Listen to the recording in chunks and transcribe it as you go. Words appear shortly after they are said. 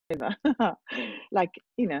like,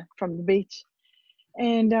 from the beach.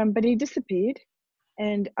 And but he disappeared,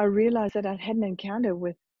 and I realized that I'd had an encounter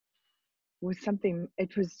with something.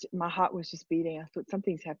 It was, my heart was just beating. I thought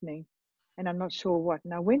something's happening, and I'm not sure what.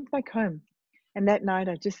 And I went back home, and that night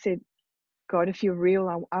I just said, God, if you're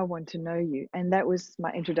real, I want to know you. And that was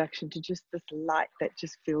my introduction to just this light that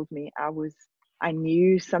just filled me. I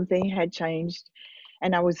knew something had changed,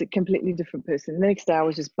 and I was a completely different person. The next day I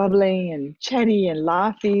was just bubbling and chatty and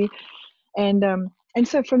laughy. And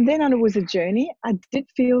so from then on, it was a journey. I did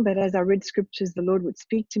feel that as I read scriptures, the Lord would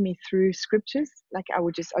speak to me through scriptures. Like I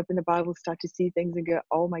would just open the Bible, start to see things and go,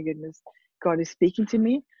 oh my goodness, God is speaking to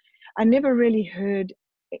me. I never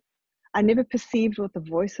perceived what the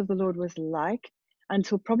voice of the Lord was like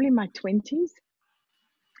until probably my 20s,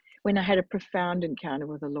 when I had a profound encounter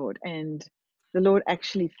with the Lord. And the Lord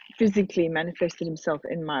actually physically manifested himself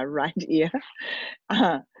in my right ear.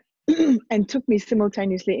 And took me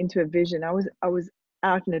simultaneously into a vision. I was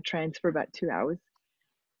out in a trance for about 2 hours,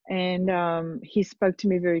 and he spoke to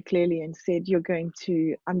me very clearly and said,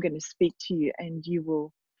 I'm going to speak to you, and you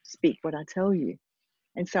will speak what I tell you.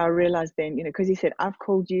 And so I realized then, because he said, I've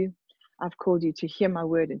called you to hear my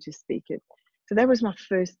word and to speak it. So that was my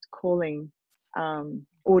first calling,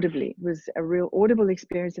 audibly. It was a real audible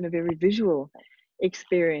experience and a very visual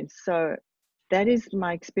experience. So that is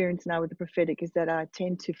my experience now with the prophetic, is that I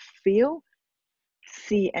tend to feel,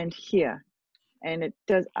 see, and hear. And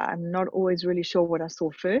I'm not always really sure what I saw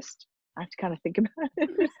first. I have to kind of think about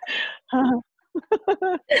it.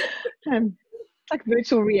 Like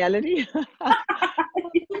virtual reality.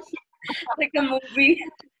 Like a movie.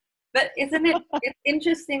 But isn't it's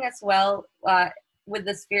interesting as well, with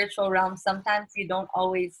the spiritual realm, sometimes you don't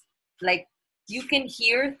always, like, you can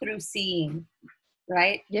hear through seeing,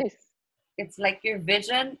 right? Yes. It's like your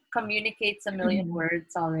vision communicates a million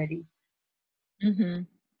words already. Mm-hmm.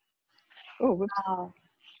 Oh, whoops. Wow.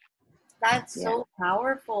 That's so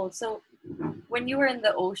powerful. So when you were in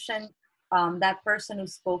the ocean, that person who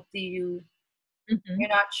spoke to you, you're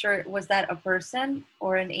not sure, was that a person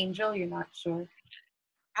or an angel? You're not sure.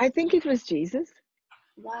 I think it was Jesus.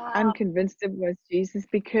 Wow. I'm convinced it was Jesus,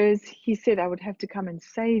 because he said I would have to come and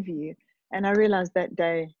save you. And I realized that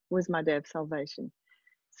day was my day of salvation.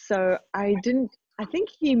 So I think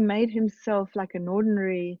he made himself like an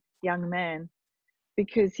ordinary young man,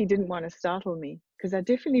 because he didn't want to startle me, because I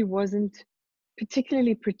definitely wasn't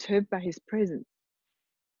particularly perturbed by his presence.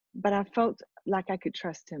 But I felt like I could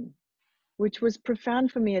trust him, which was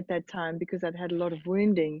profound for me at that time, because I'd had a lot of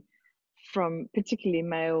wounding from particularly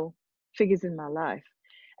male figures in my life.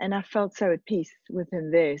 And I felt so at peace with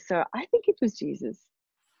him there. So I think it was Jesus.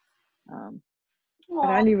 But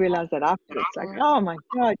I only realized that afterwards, like, oh my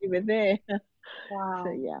God, you were there. Wow.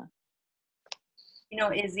 So yeah.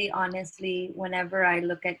 Izzy, honestly, whenever I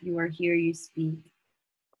look at you or hear you speak,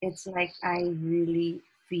 it's like I really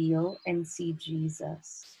feel and see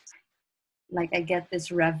Jesus. Like I get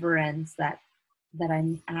this reverence that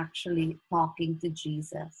I'm actually talking to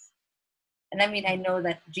Jesus. And I mean, I know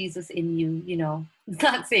that Jesus in you, it's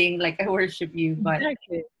not saying like I worship you, but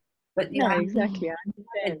Exactly. but you No, have exactly. I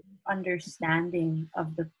understand. an understanding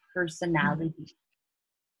of the personality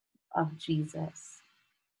of Jesus.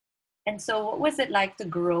 And so what was it like to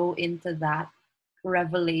grow into that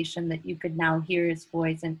revelation that you could now hear his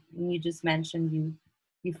voice? And you just mentioned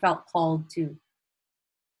you felt called to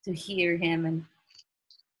hear him. And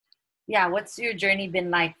yeah, what's your journey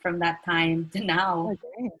been like from that time to now?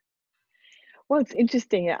 Okay. Well, it's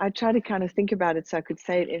interesting. I try to kind of think about it so I could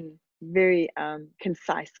say it in very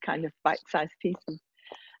concise, kind of bite-sized pieces.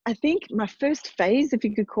 I think my first phase, if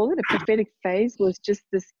you could call it a prophetic phase, was just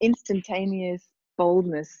this instantaneous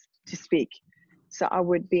boldness to speak. So I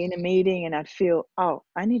would be in a meeting and I'd feel, oh,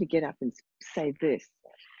 I need to get up and say this.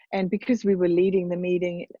 And because we were leading the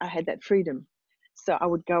meeting, I had that freedom. So I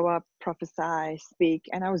would go up, prophesy, speak,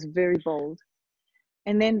 and I was very bold.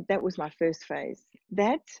 And then that was my first phase.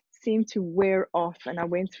 That seemed to wear off, and I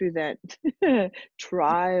went through that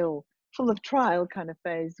full of trial kind of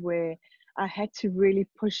phase where I had to really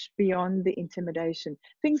push beyond the intimidation.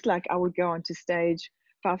 Things like I would go onto stage,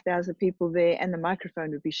 5,000 people there, and the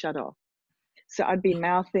microphone would be shut off. So I'd be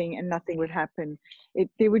mouthing and nothing would happen.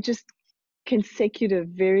 There were just consecutive,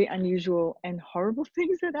 very unusual and horrible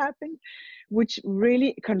things that happened, which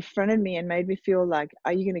really confronted me and made me feel like,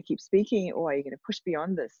 are you going to keep speaking, or are you going to push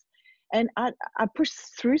beyond this? And I pushed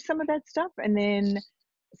through some of that stuff, and then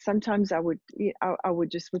sometimes I would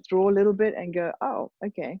just withdraw a little bit and go, oh,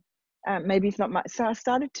 okay, maybe it's not my. So I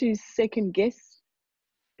started to second guess.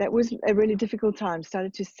 That was a really difficult time.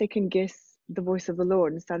 Started to second guess the voice of the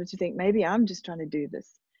Lord and started to think, maybe I'm just trying to do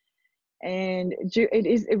this. And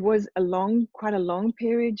it was quite a long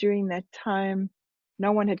period. During that time,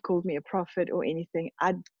 no one had called me a prophet or anything.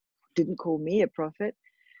 I didn't call me a prophet.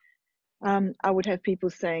 I would have people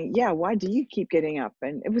saying, yeah, why do you keep getting up?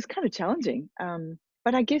 And it was kind of challenging.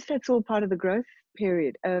 But I guess that's all part of the growth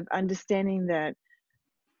period of understanding that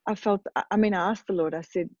I asked the Lord, I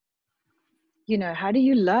said, how do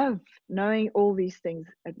you love knowing all these things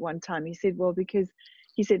at one time? He said, well, because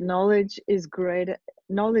he said, knowledge is greater.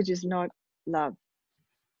 Knowledge is not love.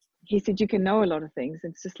 He said, you can know a lot of things.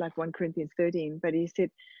 It's just like 1 Corinthians 13. But he said,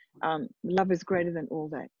 love is greater than all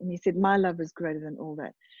that. And he said, my love is greater than all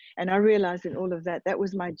that. And I realized in all of that, that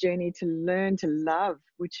was my journey to learn to love,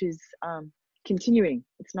 which is continuing.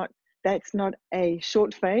 That's not a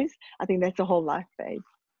short phase. I think that's a whole life phase.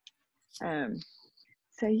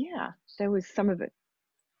 So yeah, that was some of it.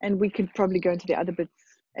 And we could probably go into the other bits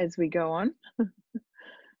as we go on.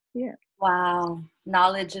 Yeah. Wow.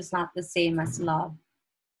 Knowledge is not the same as love.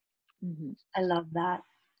 Mm-hmm. I love that.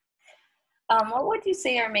 What would you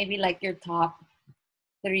say are maybe like your top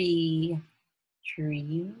 3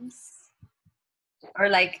 dreams? Or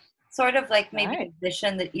like sort of like maybe a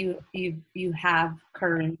vision that you have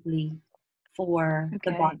currently for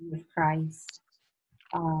the body of Christ.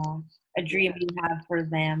 A dream you have for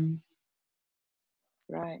them.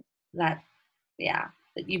 Right. That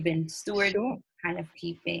you've been stewarding, kind of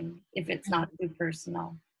keeping, if it's not too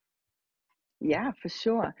personal. Yeah, for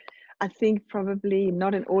sure. I think probably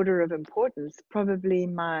not in order of importance, probably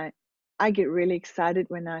I get really excited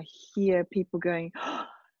when I hear people going, oh,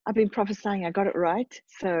 I've been prophesying, I got it right.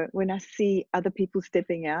 So when I see other people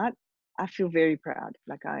stepping out, I feel very proud.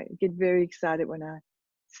 Like I get very excited when I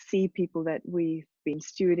see people that we've been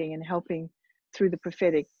stewarding and helping through the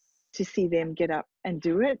prophetic, to see them get up and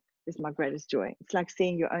do it is my greatest joy. It's like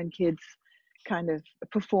seeing your own kids kind of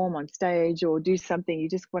perform on stage or do something. You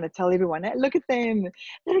just want to tell everyone, hey, look at them,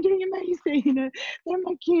 they're doing amazing, they're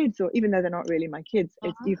my kids. Or even though they're not really my kids,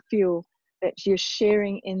 you feel that you're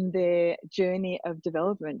sharing in their journey of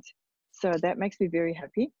development. So that makes me very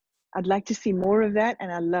happy. I'd like to see more of that,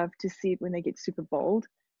 and I love to see it when they get super bold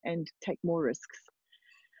and take more risks.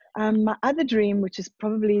 My other dream, which is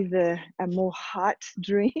probably a more heart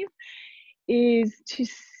dream, is to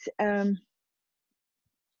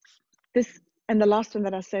this, and the last one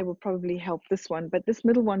that I say will probably help this one, but this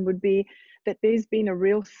middle one would be that there's been a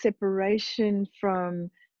real separation from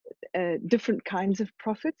different kinds of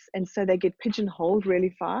prophets, and so they get pigeonholed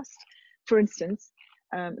really fast. For instance,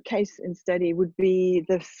 case in study would be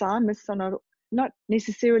the psalmists are not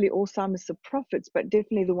necessarily all psalmists are prophets, but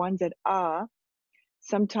definitely the ones that are.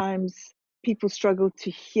 Sometimes people struggle to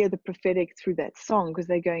hear the prophetic through that song because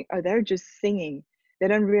they're going, oh, they're just singing. They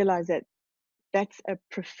don't realize that that's a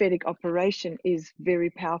prophetic operation, is very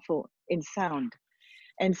powerful in sound.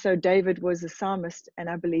 And so David was a psalmist, and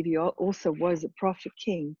I believe he also was a prophet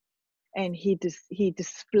king. And he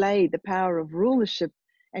displayed the power of rulership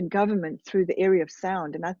and government through the area of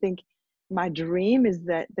sound. And I think my dream is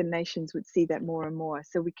that the nations would see that more and more,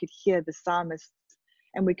 so we could hear the psalmists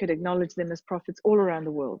and we could acknowledge them as prophets all around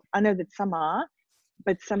the world. I know that some are,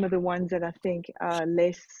 but some of the ones that I think are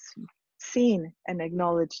less seen and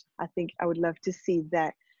acknowledged, I think I would love to see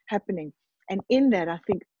that happening. And in that, I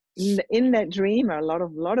think in that dream are a lot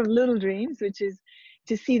of little dreams, which is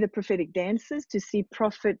to see the prophetic dancers, to see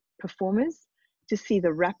prophet performers, to see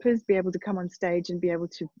the rappers be able to come on stage and be able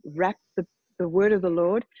to rap the word of the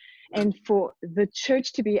Lord, and for the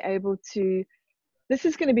church to be able to, this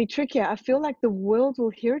is going to be trickier. I feel like the world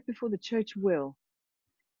will hear it before the church will.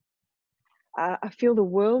 I feel the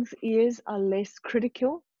world's ears are less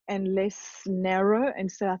critical and less narrow,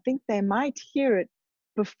 and so I think they might hear it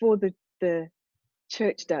before the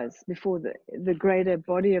church does, before the greater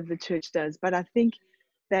body of the church does. But I think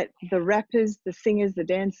that the rappers, the singers, the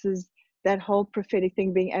dancers, that whole prophetic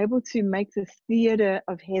thing, being able to make the theater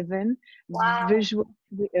of heaven visual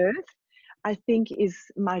the earth, I think is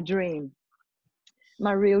my dream,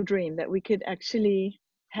 my real dream, that we could actually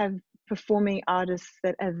have performing artists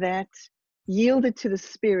that are that yielded to the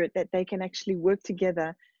Spirit, that they can actually work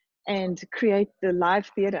together and create the live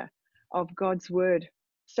theater of God's word.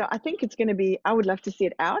 So I think it's going to be, I would love to see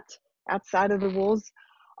it outside of the walls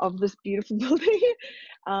of this beautiful building.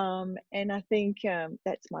 And I think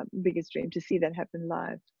that's my biggest dream, to see that happen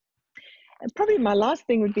live. And probably my last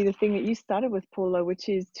thing would be the thing that you started with, Paula, which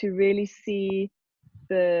is to really see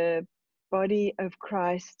the body of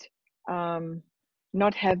Christ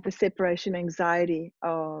not have the separation anxiety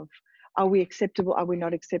of, are we acceptable, are we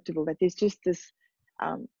not acceptable? That there's just this,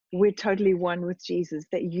 we're totally one with Jesus,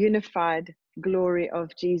 that unified glory of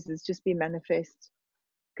Jesus just be manifest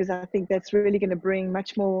because I think that's really going to bring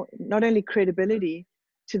much more, not only credibility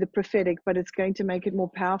to the prophetic, but it's going to make it more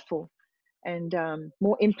powerful and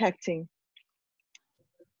more impacting.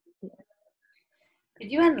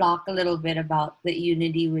 Could you unlock a little bit about the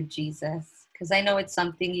unity with Jesus? Because I know it's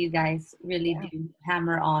something you guys really do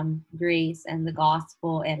hammer on, grace and the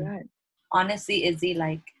gospel. And honestly, Izzy,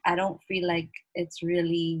 like, I don't feel like it's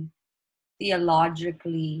really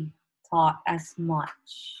theologically taught as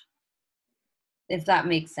much, if that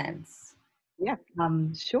makes sense. Yeah,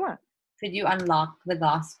 sure. Could you unlock the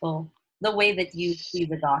gospel, the way that you see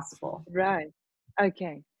the gospel? Right.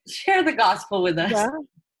 Okay. Share the gospel with us.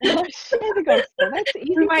 Well, share the gospel. That's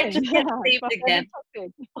easy. We might just get saved again.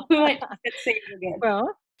 We might just get saved again.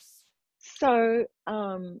 Well, so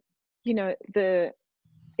you know,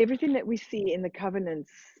 everything that we see in the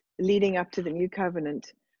covenants leading up to the new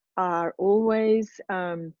covenant are always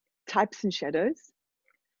types and shadows.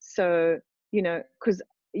 So, you know, because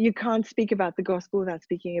you can't speak about the gospel without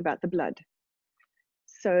speaking about the blood.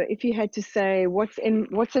 So if you had to say what's in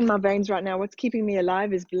my veins right now, what's keeping me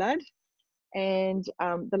alive is blood, and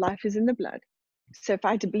the life is in the blood. So if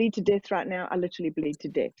I had to bleed to death right now, I literally bleed to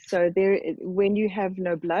death. So when you have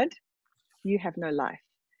no blood, you have no life.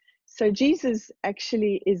 So Jesus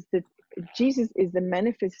is the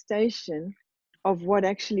manifestation of what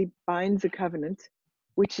actually binds a covenant,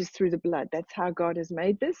 which is through the blood. That's how God has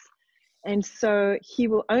made this. And so he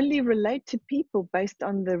will only relate to people based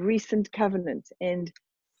on the recent covenant. And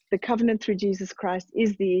the covenant through Jesus Christ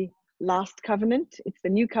is the last covenant. It's the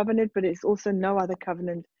new covenant, but it's also no other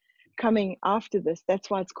covenant coming after this. That's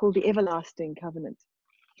why it's called the everlasting covenant.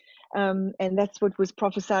 And that's what was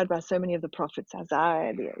prophesied by so many of the prophets.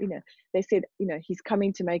 Isaiah, you know, they said, you know, he's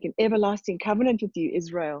coming to make an everlasting covenant with you,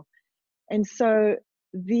 Israel. And so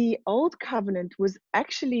the old covenant was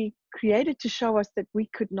actually created to show us that we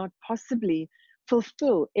could not possibly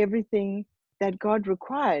fulfill everything that God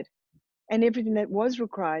required and everything that was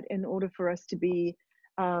required in order for us to be,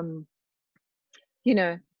 you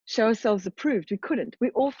know, show ourselves approved. We couldn't.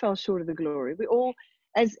 We all fell short of the glory. We all,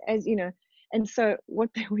 as you know, and so what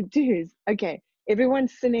they would do is, okay,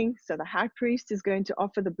 everyone's sinning, so the high priest is going to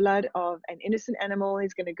offer the blood of an innocent animal.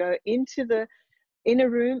 He's going to go into the inner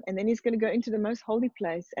room, and then he's going to go into the most holy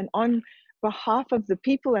place, and on behalf of the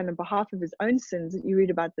people and on behalf of his own sins. You read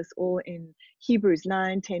about this all in Hebrews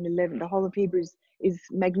 9, 10, 11. The whole of Hebrews is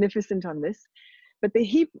magnificent on this. But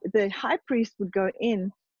the high priest would go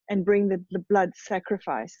in and bring the blood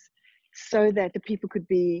sacrifice so that the people could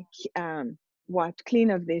be wiped clean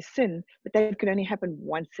of their sin, but that could only happen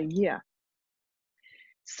once a year.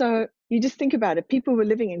 So you just think about it. People were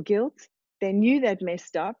living in guilt. They knew they'd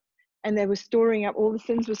messed up, and they were storing up, all the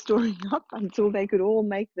sins were storing up until they could all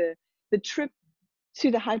make the trip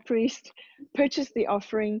to the high priest, purchase the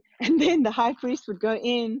offering, and then the high priest would go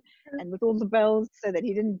in and with all the bells so that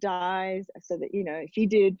he didn't die, so that, you know, if he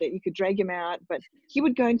did, that you could drag him out. But he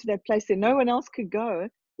would go into that place that no one else could go,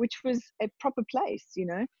 which was a proper place, you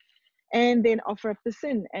know, and then offer up the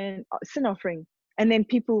sin offering. And then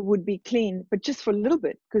people would be clean, but just for a little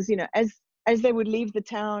bit, because, you know, as they would leave the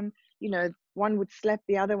town, you know, one would slap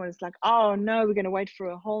the other one. It's like, oh no, we're going to wait for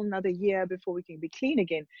a whole another year before we can be clean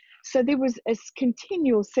again. So there was a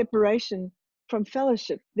continual separation from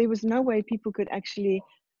fellowship. There was no way people could actually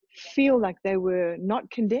feel like they were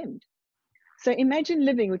not condemned. So imagine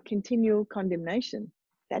living with continual condemnation.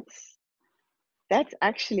 That's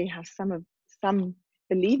actually how some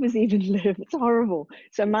believers even live. It's horrible.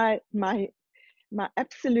 So my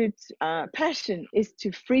absolute passion is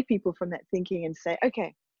to free people from that thinking and say,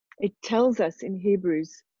 okay, it tells us in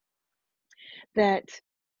Hebrews that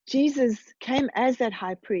Jesus came as that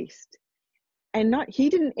high priest, and he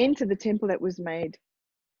didn't enter the temple that was made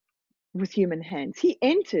with human hands. He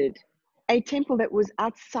entered a temple that was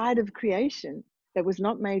outside of creation, that was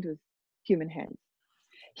not made with human hands.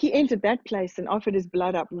 He entered that place and offered his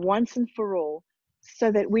blood up once and for all,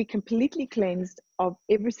 so that we completely cleansed of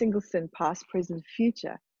every single sin, past, present,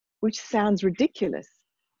 future, which sounds ridiculous.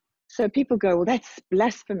 So people go, well, that's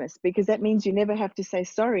blasphemous, because that means you never have to say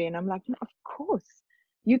sorry. And I'm like, no, of course.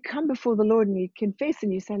 You come before the Lord and you confess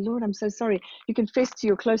and you say, Lord, I'm so sorry. You confess to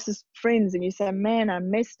your closest friends and you say, man, I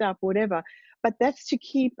messed up, whatever. But that's to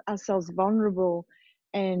keep ourselves vulnerable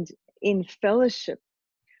and in fellowship.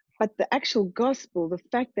 But the actual gospel, the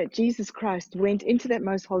fact that Jesus Christ went into that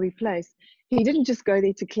most holy place, he didn't just go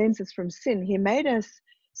there to cleanse us from sin. He made us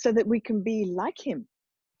so that we can be like him.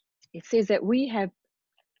 It says that we have,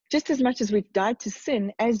 just as much as we've died to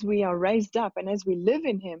sin, as we are raised up and as we live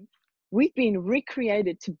in him, we've been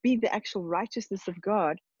recreated to be the actual righteousness of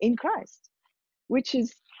God in Christ, which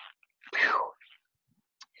is, whew.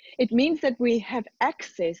 It means that we have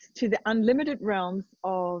access to the unlimited realms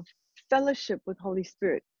of fellowship with Holy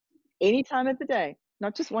Spirit any time of the day,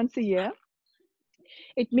 not just once a year.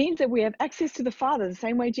 It means that we have access to the Father the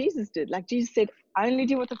same way Jesus did. Like Jesus said, I only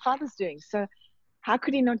do what the Father's doing. So how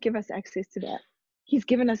could he not give us access to that? He's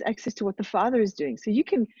given us access to what the Father is doing. So you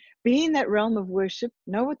can be in that realm of worship,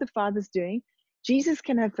 know what the Father's doing. Jesus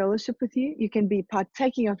can have fellowship with you. You can be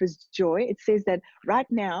partaking of his joy. It says that right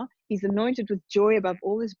now he's anointed with joy above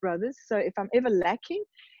all his brothers. So if I'm ever lacking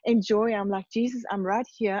in joy, I'm like, Jesus, I'm right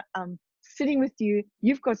here. I'm sitting with you.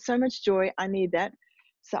 You've got so much joy. I need that.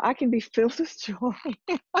 So I can be filled with joy.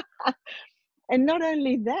 And not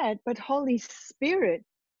only that, but Holy Spirit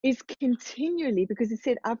is continually, because he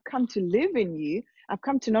said, I've come to live in you. I've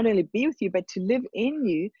come to not only be with you, but to live in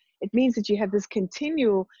you. It means that you have this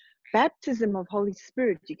continual baptism of Holy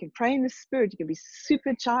Spirit. You can pray in the Spirit. You can be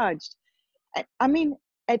supercharged. I mean,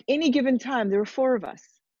 at any given time, there are 4 of us.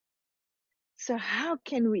 So how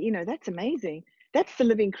can we, that's amazing. That's the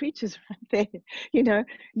living creatures right there.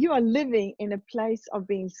 You are living in a place of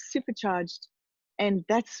being supercharged. And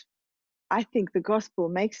that's, I think the gospel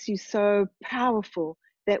makes you so powerful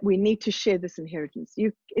that we need to share this inheritance.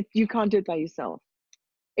 You can't do it by yourself.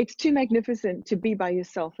 It's too magnificent to be by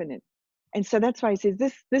yourself in it. And so that's why he says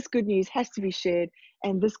this good news has to be shared,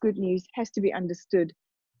 and this good news has to be understood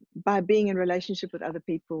by being in relationship with other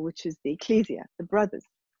people, which is the ecclesia, the brothers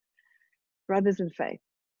in faith.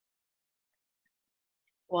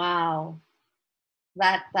 Wow.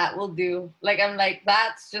 That will do. Like, I'm like,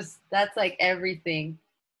 that's like everything.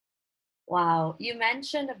 Wow. You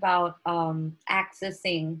mentioned about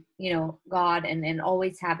accessing, God and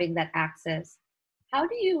always having that access. How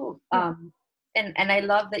do you and I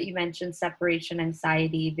love that you mentioned separation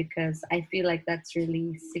anxiety, because I feel like that's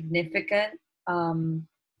really significant.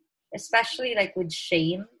 Especially like with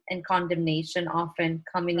shame and condemnation often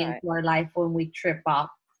coming into our life when we trip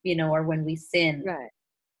up, or when we sin. Right.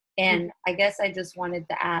 And I guess I just wanted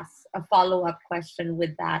to ask a follow-up question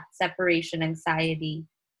with that separation anxiety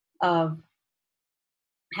of,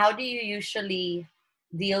 how do you usually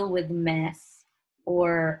deal with mess,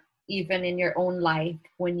 or even in your own life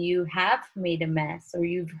when you have made a mess or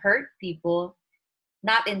you've hurt people,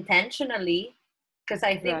 not intentionally, because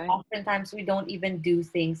I think oftentimes we don't even do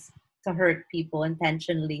things to hurt people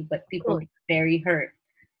intentionally, but people get very hurt.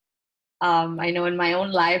 I know in my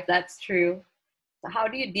own life that's true. So how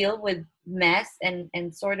do you deal with mess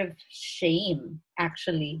and sort of shame,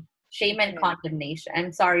 actually? Shame and condemnation.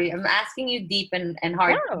 I'm sorry, I'm asking you deep and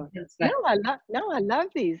hard questions. But... I love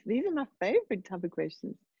these. These are my favorite type of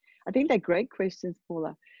questions. I think they're great questions,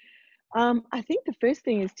 Paula. I think the first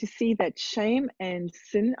thing is to see that shame and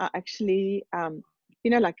sin are actually,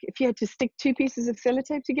 like if you had to stick 2 pieces of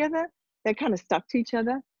sellotape together, they're kind of stuck to each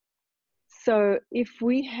other. So if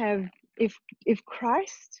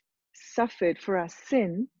Christ suffered for our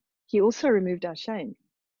sin, he also removed our shame,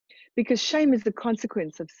 because shame is the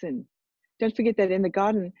consequence of sin. Don't forget that in the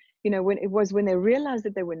garden, when they realized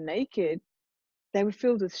that they were naked, they were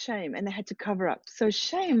filled with shame and they had to cover up. So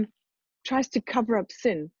shame tries to cover up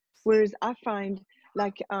sin, whereas I find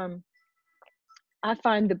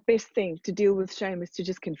the best thing to deal with shame is to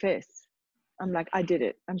just confess. I'm like, I did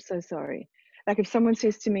it. I'm so sorry. Like if someone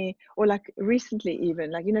says to me, or like recently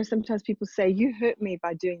even, like, sometimes people say, you hurt me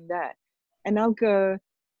by doing that. And I'll go,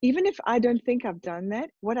 even if I don't think I've done that,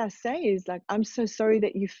 what I say is like, I'm so sorry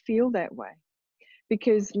that you feel that way,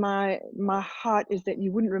 because my heart is that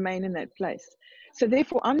you wouldn't remain in that place. So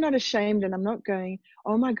therefore, I'm not ashamed, and I'm not going,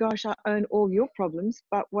 oh my gosh, I own all your problems.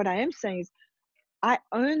 But what I am saying is, I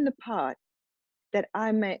own the part that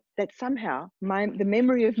that somehow the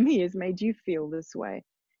memory of me has made you feel this way,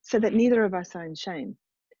 so that neither of us are in shame.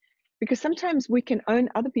 Because sometimes we can own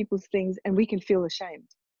other people's things and we can feel ashamed.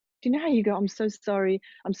 Do you know how you go, I'm so sorry,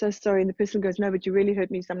 and the person goes, no, but you really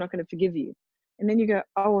hurt me, so I'm not going to forgive you. And then you go,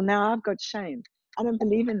 oh, well, now I've got shame. I don't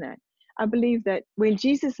believe in that. I believe that when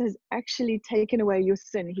Jesus has actually taken away your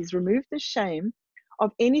sin, he's removed the shame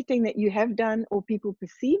of anything that you have done or people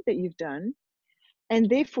perceive that you've done, and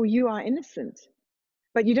therefore you are innocent.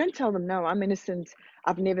 But you don't tell them, no, I'm innocent,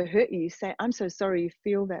 I've never hurt you. You say, I'm so sorry you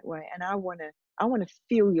feel that way, and I want to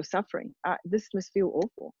feel your suffering. This must feel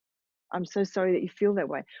awful. I'm so sorry that you feel that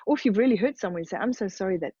way. Or if you've really hurt someone, you say, I'm so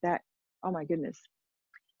sorry that, oh my goodness.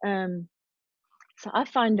 So I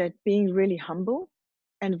find that being really humble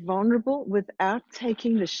and vulnerable without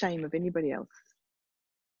taking the shame of anybody else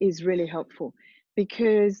is really helpful,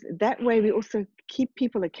 because that way we also keep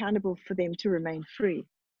people accountable for them to remain free.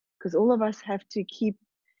 Because all of us have to keep,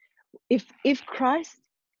 if Christ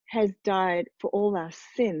has died for all our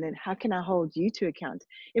sin, then how can I hold you to account?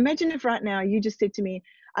 Imagine if right now you just said to me,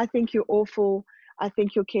 I think you're awful. I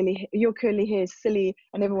think your curly hair is silly.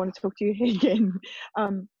 I never want to talk to you again.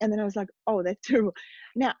 And then I was like, oh, that's terrible.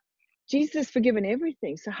 Now, Jesus has forgiven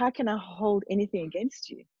everything. So how can I hold anything against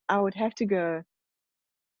you? I would have to go,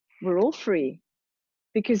 we're all free,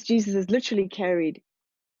 because Jesus has literally carried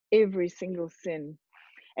every single sin.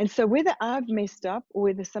 And so whether I've messed up or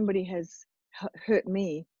whether somebody has hurt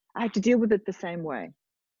me, I have to deal with it the same way.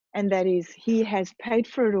 And that is, he has paid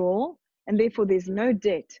for it all, and therefore there's no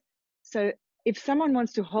debt. So if someone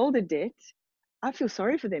wants to hold a debt, I feel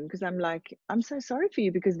sorry for them, because I'm like, I'm so sorry for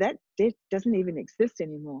you, because that debt doesn't even exist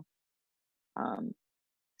anymore.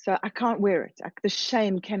 So I can't wear it. The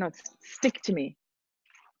shame cannot stick to me.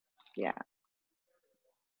 Yeah.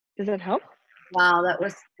 Does that help? Wow, that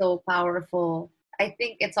was so powerful. I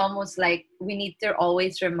think it's almost like we need to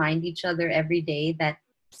always remind each other every day that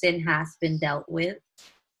sin has been dealt with,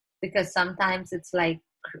 because sometimes it's like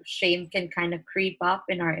shame can kind of creep up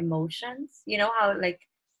in our emotions. You know how like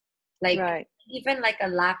Right. even like a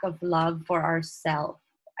lack of love for ourselves.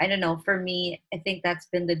 I don't know, for me, I think that's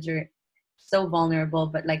been the journey. So vulnerable,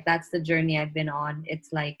 but like that's the journey I've been on.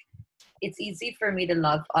 It's like it's easy for me to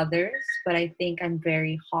love others, but I think I'm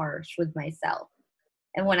very harsh with myself.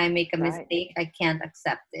 And when I make a Right. mistake, I can't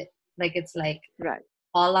accept it. Like it's like Right.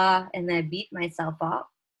 hola, and then I beat myself up,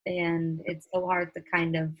 and it's so hard to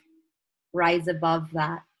kind of rise above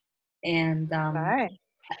that. And Right.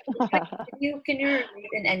 like, can you relate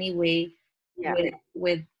in any way Yeah.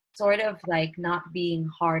 with sort of like not being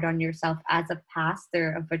hard on yourself as a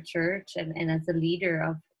pastor of a church and as a leader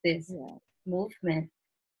of this Yeah. movement,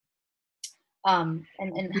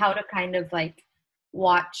 and how to kind of like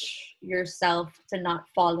watch yourself to not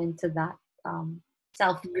fall into that Yeah.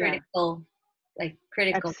 self-critical, like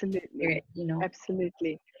critical Absolutely. spirit, you know.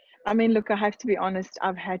 Absolutely. I mean, look, I have to be honest.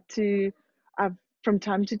 I've from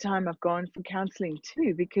time to time, I've gone for counseling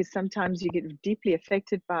too, because sometimes you get deeply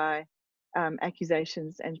affected by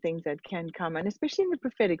accusations and things that can come, and especially in the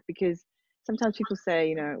prophetic, because sometimes people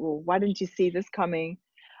say, well, why didn't you see this coming,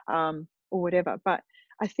 or whatever. But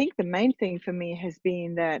I think the main thing for me has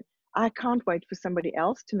been that I can't wait for somebody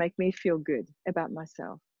else to make me feel good about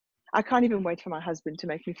myself. I can't even wait for my husband to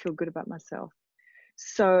make me feel good about myself.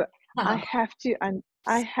 So I have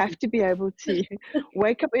to be able to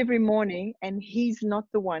wake up every morning, and he's not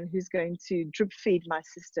the one who's going to drip feed my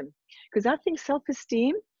system. Because I think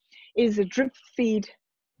self-esteem is a drip feed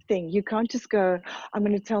thing. You can't just go, I'm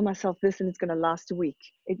going to tell myself this and it's going to last a week.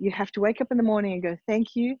 You have to wake up in the morning and go,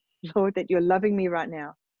 thank you, Lord, that you're loving me right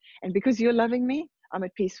now. And because you're loving me, I'm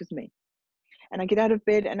at peace with me. And I get out of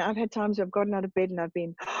bed, and I've had times where I've gotten out of bed and I've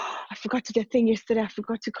been, I forgot to do that thing yesterday. I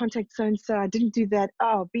forgot to contact so-and-so. I didn't do that.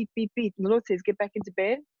 Oh, beat. And the Lord says, get back into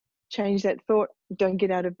bed, change that thought. Don't get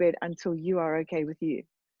out of bed until you are okay with you.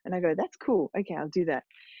 And I go, that's cool. Okay, I'll do that.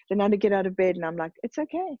 Then I get out of bed and I'm like, it's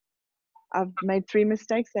okay. I've made 3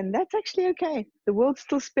 mistakes, and that's actually okay. The world's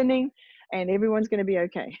still spinning and everyone's going to be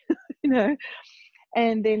okay, you know?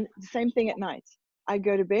 And then the same thing at night. I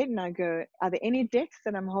go to bed and I go, are there any debts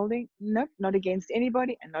that I'm holding? Nope, not against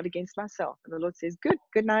anybody and not against myself. And the Lord says,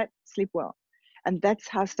 good night, sleep well. And that's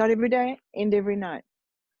how I start every day, end every night.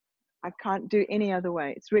 I can't do any other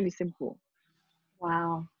way. It's really simple.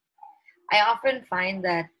 Wow. I often find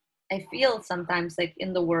that I feel sometimes like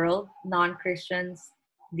in the world, non-Christians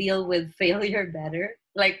deal with failure better.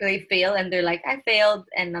 Like they fail and they're like, I failed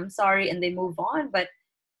and I'm sorry, and they move on. But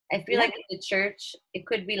I feel Yeah, like in the church, it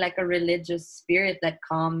could be like a religious spirit that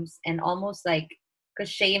comes and almost like, because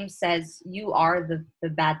shame says you are the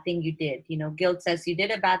bad thing you did. You know, guilt says you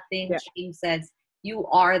did a bad thing. yeah, Shame says you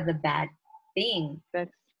are the bad thing,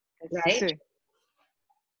 that's right? true.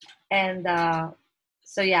 And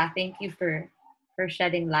so yeah, thank you for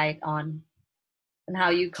shedding light on how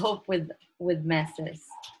you cope with messes.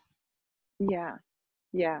 Yeah,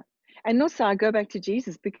 yeah. And also I go back to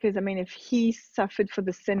Jesus, because I mean, if he suffered for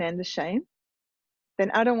the sin and the shame, then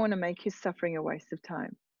I don't want to make his suffering a waste of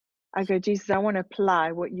time. I go, Jesus, I want to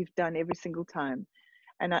apply what you've done every single time.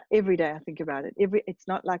 And every day I think about it. It's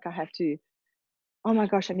not like I have to, oh my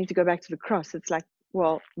gosh, I need to go back to the cross. It's like,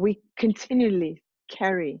 well, we continually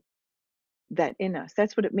carry that in us.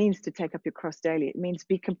 That's what it means to take up your cross daily. It means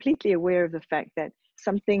be completely aware of the fact that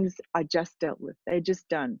some things are just dealt with. They're just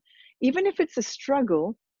done. Even if it's a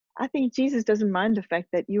struggle, I think Jesus doesn't mind the fact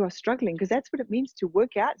that you are struggling, because that's what it means to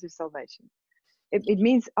work out your salvation. It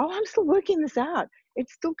means, oh, I'm still working this out.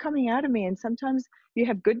 It's still coming out of me. And sometimes you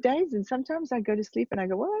have good days, and sometimes I go to sleep and I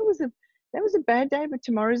go, well, that was a bad day, but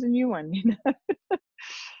tomorrow's a new one. You know?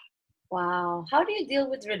 Wow. How do you deal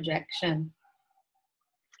with rejection?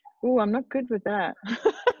 Oh, I'm not good with that.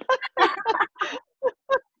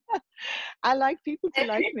 I like people to I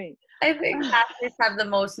like think, me. I think pastors have the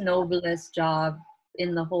most noblest job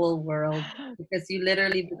in the whole world because you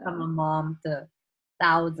literally become a mom to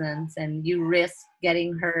thousands and you risk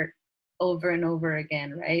getting hurt over and over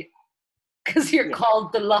again, right? Because you're Yeah.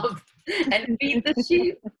 called to love and feed the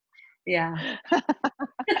sheep. Yeah.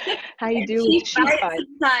 How you And deal with sheep sheep bite bite.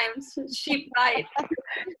 sometimes. Sheep bite.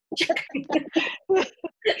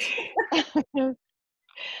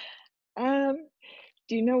 um,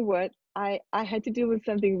 do you know what? I had to deal with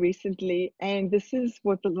something recently, and this is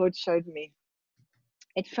what the Lord showed me.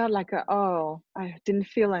 It felt like I didn't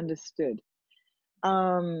feel understood.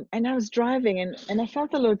 And I was driving, and I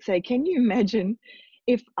felt the Lord say, "Can you imagine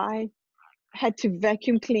if I had to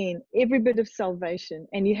vacuum clean every bit of salvation,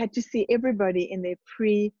 and you had to see everybody in their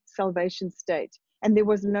pre-salvation state, and there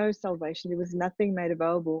was no salvation, there was nothing made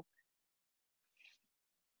available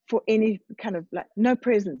for any kind of, like, no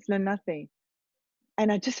presence, no nothing."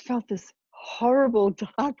 And I just felt this horrible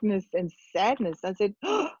darkness and sadness. I said,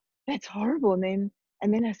 "Oh, that's horrible." And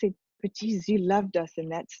then I said, "But Jesus, you loved us in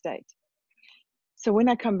that state." So when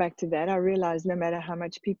I come back to that, I realize no matter how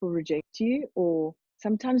much people reject you, or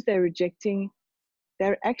sometimes they're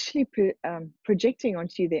actually projecting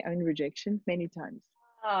onto you their own rejection many times.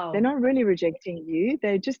 They're Oh, not really rejecting you,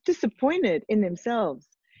 they're just disappointed in themselves.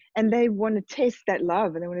 And they want to test that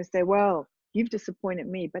love, and they want to say, "Well, you've disappointed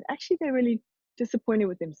me." But actually, they're really disappointed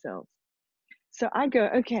with themselves. So I go,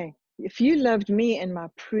 "Okay, if you loved me in my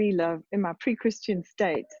pre-Christian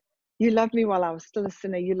state, you loved me while I was still a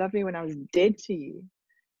sinner, you loved me when I was dead to you,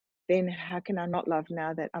 then how can I not love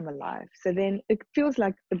now that I'm alive?" So then it feels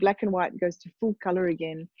like the black and white goes to full color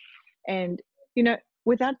again. And,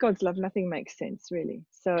 without God's love, nothing makes sense, really.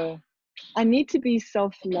 So I need to be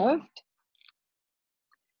self-loved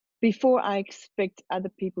before I expect other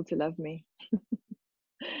people to love me.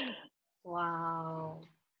 wow.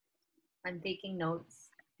 I'm taking notes.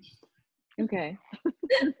 Okay.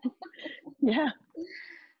 Yeah.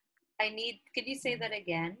 Could you say that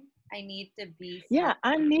again? I need to be Yeah, self.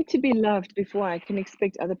 I need to be loved before I can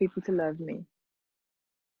expect other people to love me.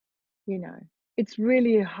 It's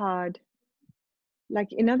really hard.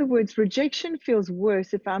 Like, in other words, rejection feels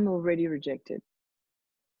worse if I'm already rejected.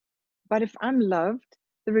 But if I'm loved,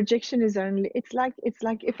 the rejection is only, it's like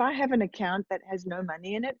if I have an account that has no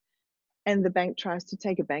money in it, and the bank tries to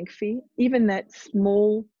take a bank fee, even that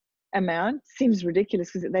small amount seems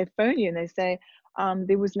ridiculous, because they phone you and they say,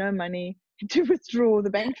 there was no money to withdraw the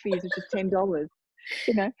bank fees, which is $10,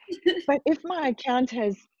 you know. But if my account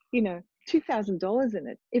has, $2,000 in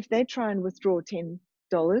it, if they try and withdraw $10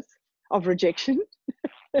 of rejection,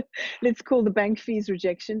 let's call the bank fees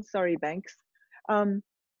rejection, sorry, banks, um,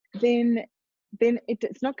 then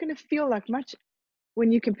it's not going to feel like much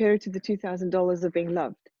when you compare it to the $2,000 of being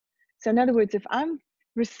loved. So in other words, if I'm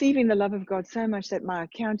receiving the love of God so much that my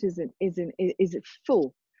account is it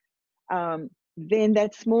full, then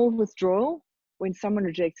that small withdrawal when someone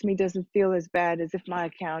rejects me doesn't feel as bad as if my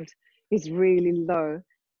account is really low.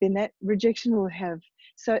 Then that rejection will have.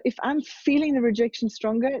 So if I'm feeling the rejection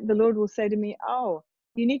stronger, the Lord will say to me, "Oh,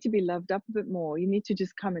 you need to be loved up a bit more. You need to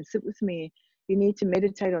just come and sit with me. You need to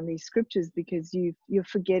meditate on these scriptures, because you're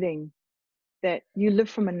forgetting that you live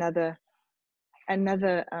from another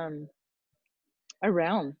a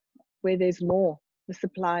realm where there's more. The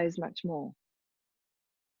supply is much more."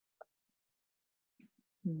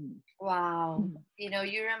 Mm. Wow.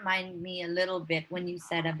 Mm. You remind me a little bit when you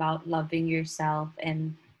said about loving yourself,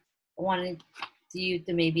 and I wanted you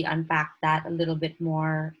to maybe unpack that a little bit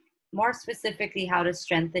more specifically, how to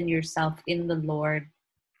strengthen yourself in the Lord.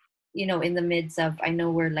 In the midst of, I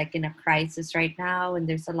know we're like in a crisis right now, and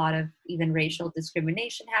there's a lot of even racial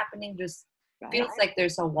discrimination happening. Just Right. feels like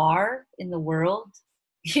there's a war in the world,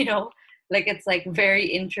 you know, like it's like very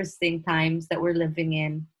interesting times that we're living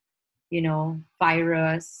in,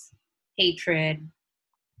 virus, hatred.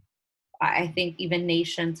 I think even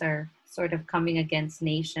nations are sort of coming against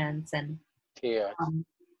nations. And Yeah. um,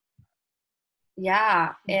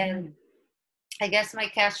 yeah, and Mhm. I guess my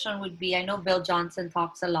question would be, I know Bill Johnson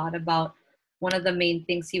talks a lot about, one of the main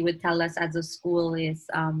things he would tell us as a school is,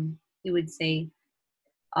 he would say,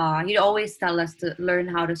 he'd always tell us to learn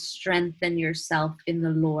how to strengthen yourself in the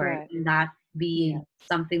Lord, Right. and that Yeah. being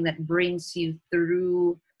something that brings you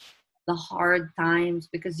through the hard times,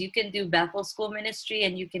 because you can do Bethel School Ministry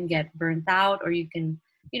and you can get burnt out, or you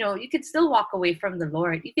could still walk away from the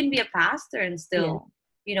Lord. You can be a pastor and Yeah. still,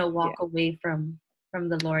 Yeah. walk away from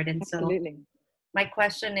the Lord. And so Absolutely. my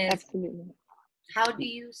question is, Absolutely. how do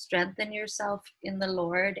you strengthen yourself in the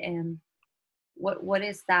Lord, and what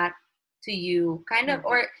is that to you, kind of, Yeah.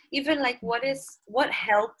 or even like what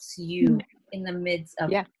helps you in the midst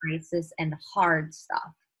of Yeah. crisis and hard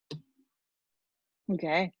stuff?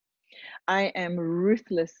 Okay. I am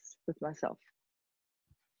ruthless with myself.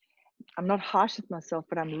 I'm not harsh with myself,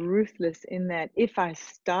 but I'm ruthless in that if I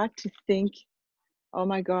start to think, oh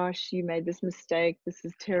my gosh, you made this mistake, this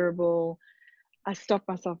is terrible, I stop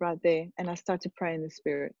myself right there and I start to pray in the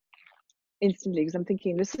spirit instantly, because I'm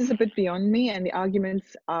thinking this is a bit beyond me and the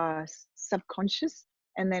arguments are subconscious,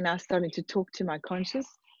 and then I started to talk to my conscious.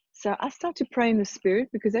 So I start to pray in the spirit,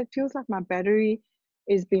 because that feels like my battery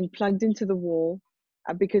is being plugged into the wall,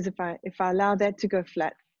 because if I allow that to go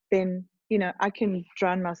flat, then I can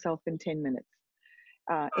drown myself in 10 minutes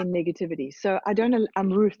in negativity. So I'm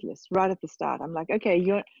ruthless right at the start. I'm like, okay,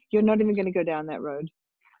 you're not even going to go down that road.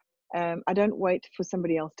 I don't wait for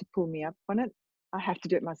somebody else to pull me up on it. I have to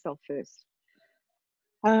do it myself first.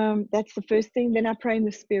 That's the first thing. Then I pray in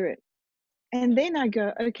the spirit. And then I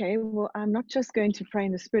go, okay, well, I'm not just going to pray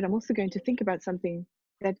in the spirit. I'm also going to think about something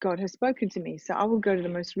that God has spoken to me. So I will go to the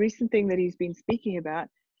most recent thing that he's been speaking about.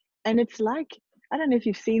 And it's like, I don't know if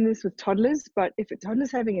you've seen this with toddlers, but if a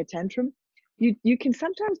toddler's having a tantrum, you can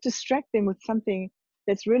sometimes distract them with something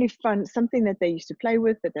that's really fun, something that they used to play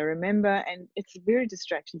with, that they remember, and it's very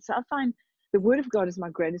distraction. So I find the word of God is my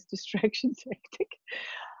greatest distraction tactic.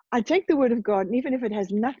 I take the word of God, and even if it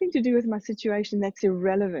has nothing to do with my situation, that's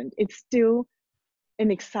irrelevant. It's still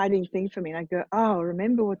an exciting thing for me. And I go, oh,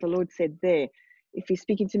 remember what the Lord said there. If he's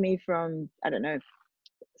speaking to me from, I don't know,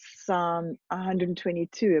 Psalm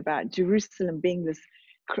 122 about Jerusalem being this,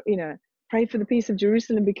 pray for the peace of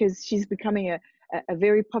Jerusalem because she's becoming a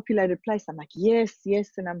very populated place. I'm like, yes, yes.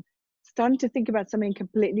 And I'm starting to think about something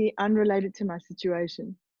completely unrelated to my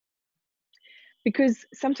situation. Because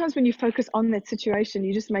sometimes when you focus on that situation,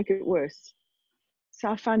 you just make it worse. So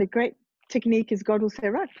I find a great technique is God will say,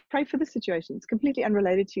 right, pray for the situation. It's completely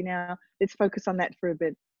unrelated to you now. Let's focus on that for a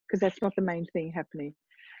bit, because that's not the main thing happening.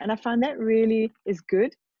 And I find that really is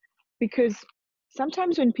good, because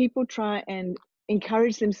sometimes when people try and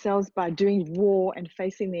encourage themselves by doing war and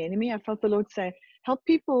facing the enemy, I felt the Lord say, help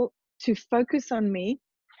people to focus on me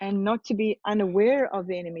and not to be unaware of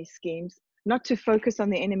the enemy's schemes, not to focus on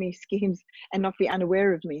the enemy's schemes and not be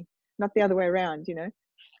unaware of me, not the other way around,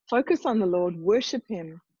 Focus on the Lord, worship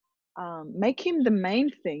him, make him the main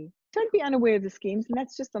thing. Don't be unaware of the schemes, and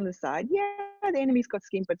that's just on the side. Yeah, the enemy's got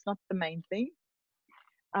schemes, but it's not the main thing.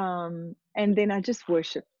 And then I just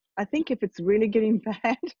worship. I think if it's really getting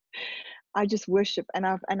bad, I just worship, and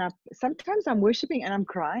I sometimes I'm worshiping and I'm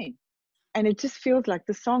crying, and it just feels like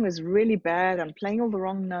the song is really bad. I'm playing all the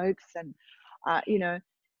wrong notes, and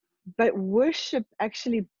but worship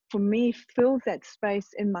actually for me fills that space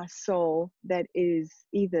in my soul that is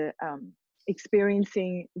either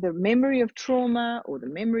experiencing the memory of trauma or the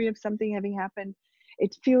memory of something having happened.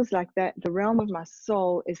 It feels like that the realm of my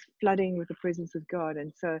soul is flooding with the presence of God.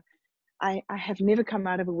 And so I have never come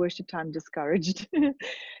out of a worship time discouraged.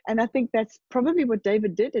 And I think that's probably what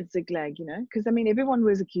David did at Ziklag, because I mean, everyone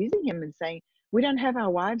was accusing him and saying, we don't have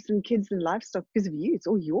our wives and kids and livestock because of you. It's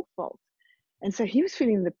all your fault. And so he was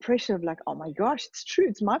feeling the pressure of like, oh my gosh, it's true,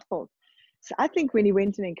 it's my fault. So I think when he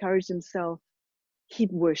went and encouraged himself, he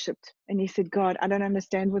worshipped and he said, God, I don't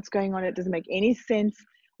understand what's going on. It doesn't make any sense.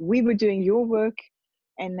 We were doing your work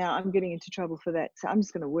and now I'm getting into trouble for that. So I'm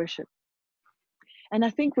just going to worship. And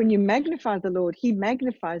I think when you magnify the Lord, he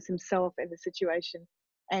magnifies himself in the situation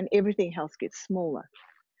and everything else gets smaller.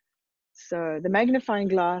 So the magnifying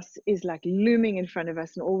glass is like looming in front of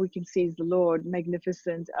us and all we can see is the Lord,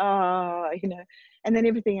 magnificent, and then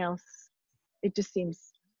everything else, it just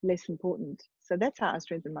seems less important. So that's how I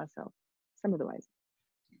strengthen myself, some of the ways.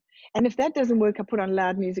 And if that doesn't work, I put on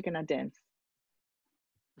loud music and I dance.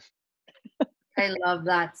 I love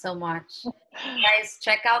that so much. Guys,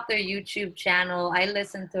 check out their YouTube channel. I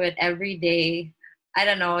listen to it every day. I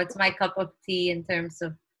don't know, it's my cup of tea in terms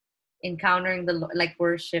of encountering the like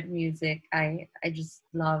worship music. I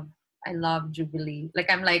love Jubilee. Like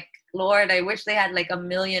I'm like, Lord, I wish they had like 1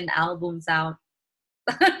 million albums out.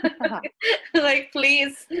 Like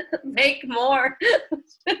please make more.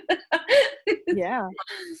 Yeah.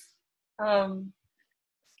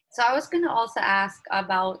 So I was going to also ask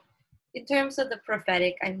about, in terms of the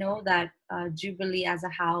prophetic, I know that Jubilee as a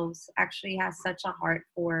house actually has such a heart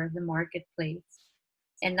for the marketplace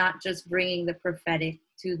and not just bringing the prophetic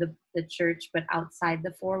to the church, but outside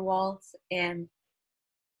the four walls. And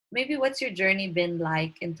maybe what's your journey been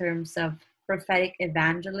like in terms of prophetic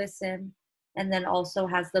evangelism? And then also,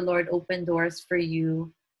 has the Lord opened doors for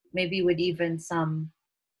you, maybe with even some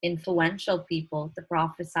influential people to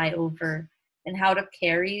prophesy over, and how to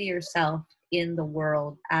carry yourself in the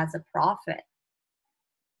world as a prophet?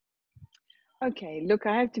 Okay, look,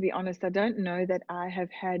 I have to be honest. I don't know that I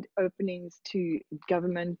have had openings to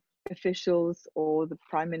government officials or the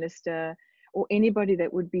Prime Minister or anybody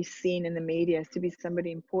that would be seen in the media as to be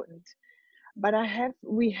somebody important. But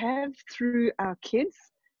we have through our kids,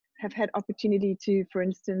 have had opportunity to, for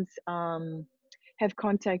instance, have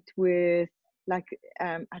contact with, like,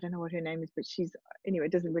 I don't know what her name is, but anyway,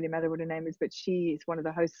 it doesn't really matter what her name is, but she is one of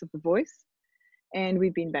the hosts of The Voice. And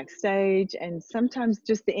we've been backstage, and sometimes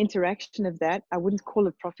just the interaction of that, I wouldn't call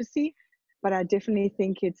it prophecy, but I definitely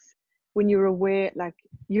think it's when you're aware, like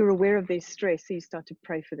you're aware of their stress, so you start to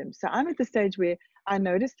pray for them. So I'm at the stage where I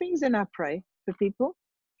notice things and I pray for people.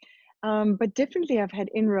 But definitely I've had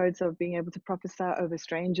inroads of being able to prophesy over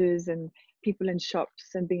strangers and people in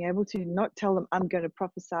shops, and being able to not tell them I'm going to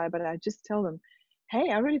prophesy, but I just tell them, hey,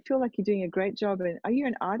 I really feel like you're doing a great job. And are you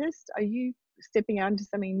an artist? Are you stepping out into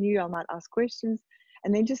something new? I might ask questions.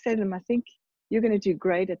 And then just say to them, I think you're going to do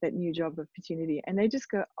great at that new job opportunity. And they just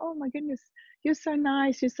go, oh my goodness, you're so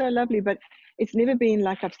nice. You're so lovely. But it's never been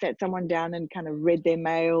like I've sat someone down and kind of read their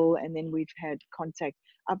mail and then we've had contact.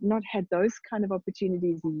 I've not had those kind of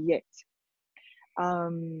opportunities yet.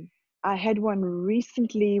 I had one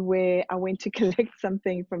recently where I went to collect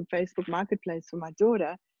something from Facebook Marketplace for my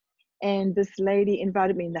daughter, and this lady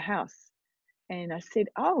invited me in the house. And I said,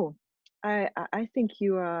 oh, I think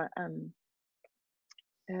you are,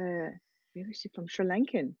 where was she from? Sri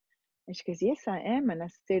Lankan. And she goes, yes, I am. And I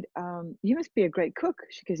said, you must be a great cook.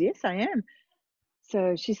 She goes, yes, I am.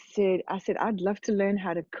 So I said, I'd love to learn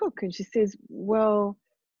how to cook. And she says, well,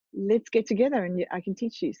 let's get together and I can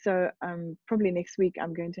teach you. So probably next week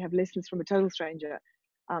I'm going to have lessons from a total stranger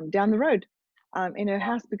down the road in her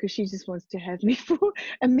house, because she just wants to have me for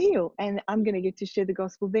a meal, and I'm going to get to share the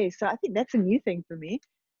gospel there. So I think that's a new thing for me,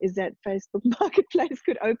 is that Facebook Marketplace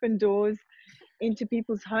could open doors into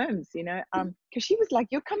people's homes, because she was like,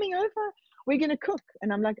 you're coming over, we're going to cook.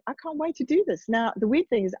 And I'm like, I can't wait to do this. Now, the weird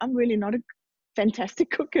thing is I'm really not a fantastic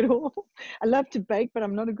cook at all. I love to bake, but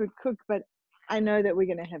I'm not a good cook. But I know that we're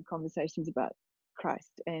going to have conversations about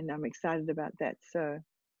Christ, and I'm excited about that. So,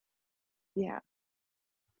 yeah.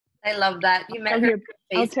 I love that. You met her on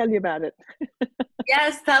I'll Facebook. tell you about it.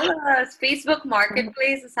 Yes, tell us. Facebook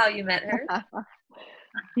Marketplace is how you met her.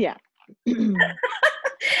 Yeah.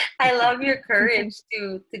 I love your courage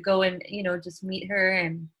to go and just meet her,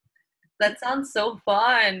 and that sounds so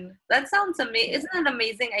fun. That sounds amazing. Isn't it an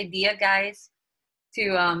amazing idea, guys?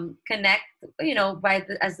 To connect,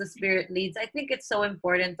 as the Spirit leads. I think it's so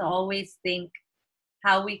important to always think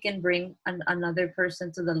how we can bring another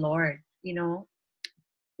person to the Lord.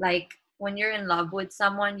 Like when you're in love with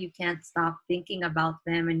someone, you can't stop thinking about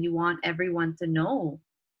them, and you want everyone to know,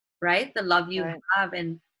 right? The love you Right. have.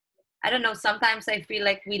 And I don't know, sometimes I feel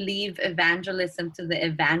like we leave evangelism to the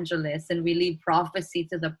evangelists and we leave prophecy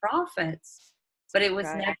to the prophets. But it was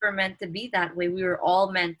Right. never meant to be that way. We were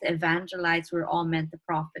all meant to evangelize. We were all meant to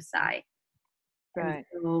prophesy. And Right.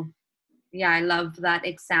 so, yeah, I love that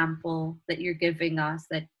example that you're giving us,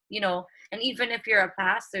 that, and even if you're a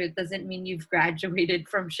pastor, it doesn't mean you've graduated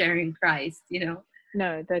from sharing Christ.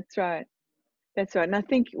 No, that's right. That's right. And I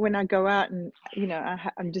think when I go out and,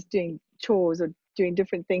 I'm just doing chores or doing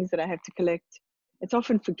different things that I have to collect, it's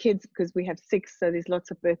often for kids because we have 6, so there's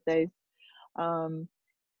lots of birthdays.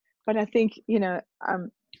 But I think,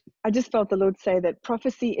 I just felt the Lord say that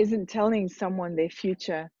prophecy isn't telling someone their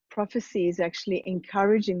future. Prophecy is actually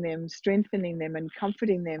encouraging them, strengthening them, and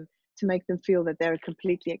comforting them to make them feel that they're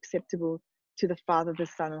completely acceptable to the Father, the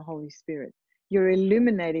Son, and the Holy Spirit. You're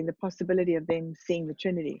illuminating the possibility of them seeing the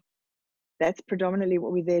Trinity. That's predominantly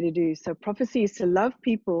what we're there to do. So prophecy is to love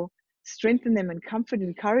people, strengthen them, and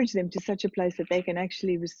encourage them to such a place that they can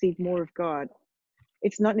actually receive more of God.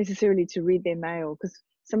 It's not necessarily to read their mail, because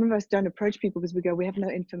some of us don't approach people because we go, we have no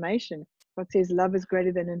information. God says love is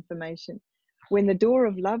greater than information. When the door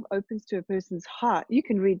of love opens to a person's heart, you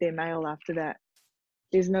can read their mail after that.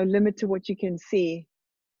 There's no limit to what you can see.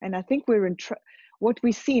 And I think what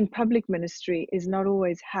we see in public ministry is not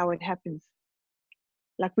always how it happens.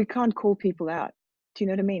 Like, we can't call people out. Do you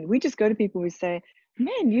know what I mean? We just go to people, we say,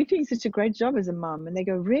 man, you're doing such a great job as a mom. And they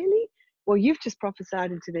go, really? Well, you've just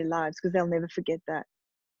prophesied into their lives, because they'll never forget that.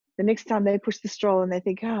 The next time they push the stroll and they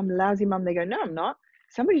think, oh, I'm a lousy mum, they go, no, I'm not.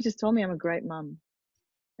 Somebody just told me I'm a great mum.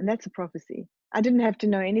 And that's a prophecy. I didn't have to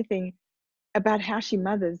know anything about how she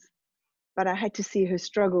mothers, but I had to see her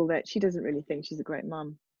struggle, that she doesn't really think she's a great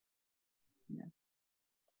mum. Yeah.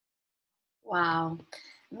 Wow.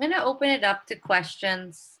 I'm going to open it up to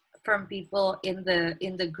questions from people in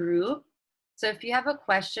the group. So if you have a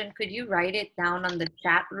question, could you write it down on the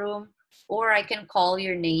chat room, or I can call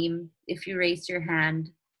your name if you raise your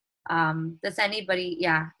hand. Does anybody,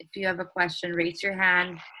 yeah, if you have a question, raise your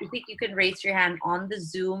hand. I think you can raise your hand on the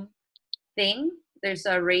Zoom thing. There's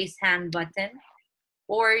a raise hand button,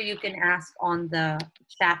 or you can ask on the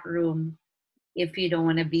chat room if you don't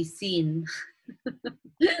want to be seen.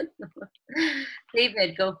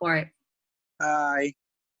 David, go for it. I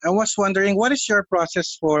was wondering, what is your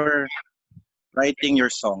process for writing your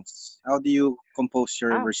songs? How do you compose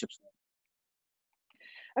your Ah, worship songs?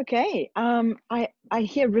 okay. I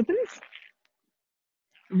hear rhythms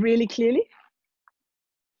really clearly,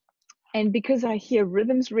 and because I hear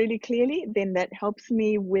rhythms really clearly, then that helps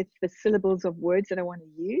me with the syllables of words that I want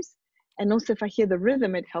to use. And also, if I hear the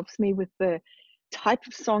rhythm, it helps me with the type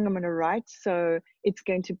of song I'm going to write. So it's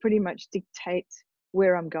going to pretty much dictate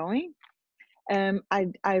where I'm going.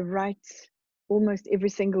 I write almost every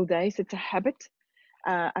single day, so it's a habit.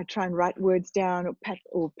 I try and write words down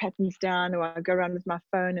or patterns down, or I go around with my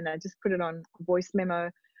phone and I just put it on voice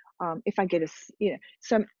memo. If I get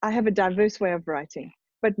so I have a diverse way of writing,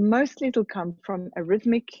 but mostly it'll come from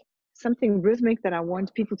something rhythmic that I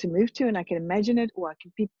want people to move to, and I can imagine it, or I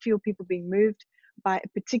can feel people being moved by a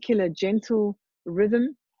particular gentle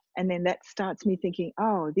rhythm, and then that starts me thinking,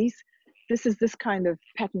 oh, this is this kind of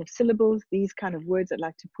pattern of syllables, these kind of words I'd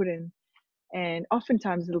like to put in. And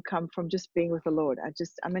oftentimes it'll come from just being with the Lord.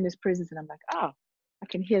 I'm in his presence and I'm like, oh, I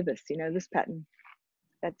can hear this, this pattern.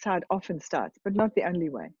 That's how it often starts, but not the only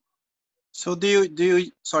way. So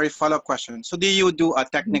sorry, follow-up question. So do you do a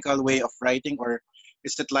technical way of writing, or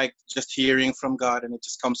is it like just hearing from God and it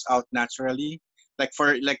just comes out naturally?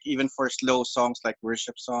 Even for slow songs, like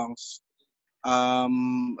worship songs,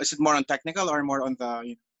 is it more on technical or more on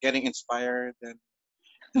the getting inspired and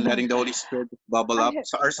letting the Holy Spirit bubble up?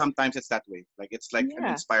 So, or sometimes it's that way, like it's like an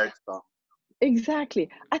inspired song. Exactly.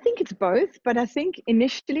 I think it's both, but I think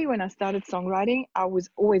initially when I started songwriting, I was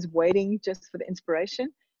always waiting just for the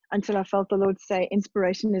inspiration until I felt the Lord say,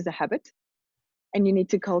 inspiration is a habit and you need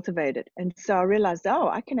to cultivate it. And so I realized, oh,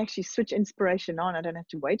 I can actually switch inspiration on. I don't have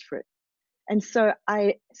to wait for it. And so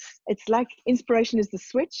it's like inspiration is the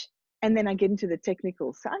switch, and then I get into the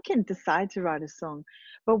technical. So I can decide to write a song.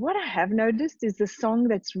 But what I have noticed is the song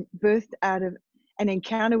that's birthed out of an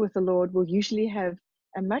encounter with the Lord will usually have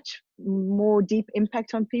a much more deep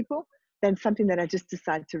impact on people than something that I just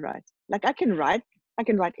decide to write. Like I can write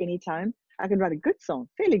anytime. I can write a good song,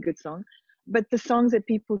 fairly good song. But the songs that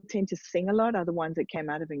people tend to sing a lot are the ones that came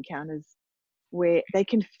out of encounters where they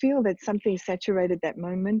can feel that something saturated that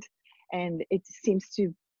moment and it seems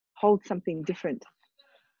to hold something different.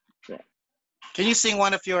 Yeah. Can you sing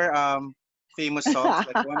one of your famous songs,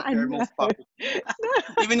 like one of your most popular?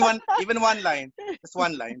 No. even one line, just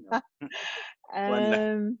one line. No. One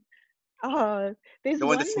line. Oh, there's The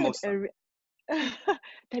one one that's most sung.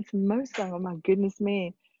 that's most sung. Oh my goodness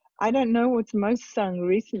me, I don't know what's most sung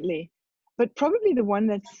recently, but probably the one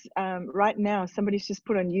that's right now somebody's just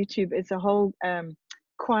put on YouTube. It's a whole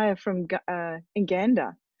choir from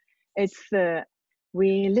Uganda. It's the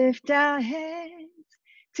we lift our hands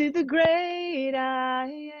to the great I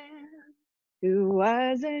am, who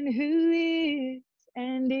was and who is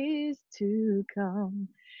and is to come.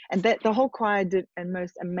 And that the whole choir did a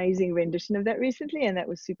most amazing rendition of that recently, and that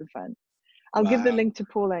was super fun. I'll give the Wow. link to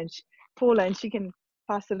Paula, and she can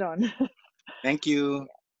pass it on. Thank you.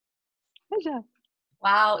 Pleasure.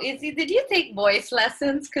 Wow, Izzy, did you take voice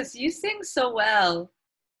lessons? Because you sing so well.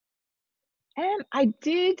 I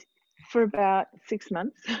did for about 6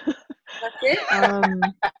 months. That's it?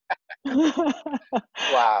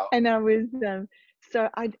 Wow. And I was so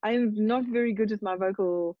I'm not very good with my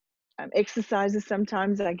vocal exercises.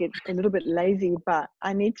 Sometimes I get a little bit lazy, but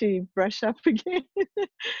I need to brush up again.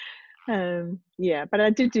 Yeah, but I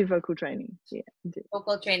did do vocal training. Yeah, I did.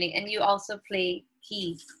 Vocal training. And you also play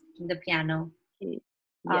keys in the piano.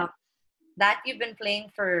 Yeah. That you've been playing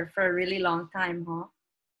for a really long time, huh?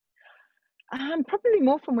 Probably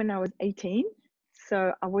more from when I was 18.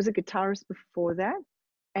 So I was a guitarist before that,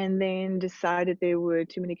 and then decided there were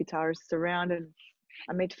too many guitarists around, and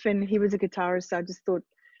I met Finn. He was a guitarist, so I just thought,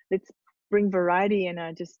 let's bring variety, and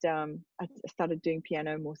I just I started doing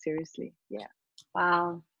piano more seriously. Yeah.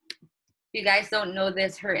 Wow. If you guys don't know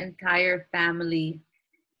this, her entire family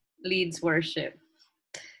leads worship.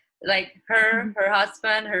 Like her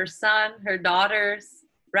husband, her son, her daughters,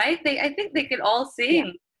 right? I think they could all sing.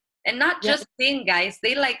 Yeah. And not just sing, guys.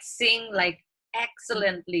 They sing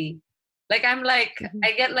excellently. Like I'm like,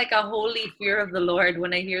 I get a holy fear of the Lord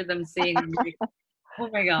when I hear them sing. I'm like, oh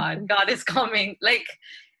my God, God is coming. Like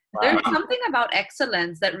there's something about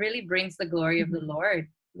excellence that really brings the glory of the Lord.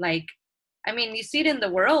 Like, I mean, you see it in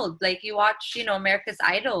the world. Like you watch, America's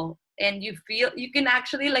Idol, and you can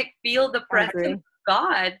actually feel the presence of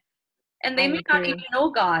God. And they I may not agree. even know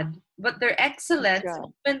God, but their excellence right.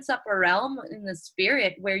 opens up a realm in the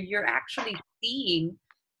spirit where you're actually seeing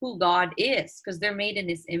who God is, because they're made in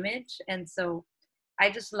His image. And so I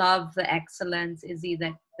just love the excellence, Izzy,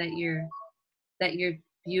 that your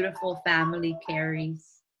beautiful family carries.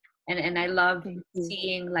 And I love Thank you.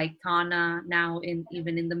 seeing like Tana now in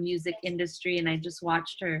even in the music industry, and I just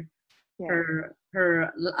watched her Yeah.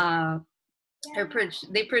 her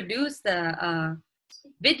they produced the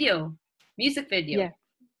music video. Yeah.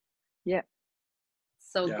 Yeah.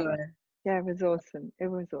 So Yeah. good. Yeah. It was awesome. It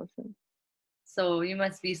was awesome. So you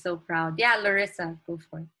must be so proud. Yeah, Larissa, go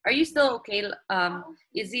for it. Are you still okay,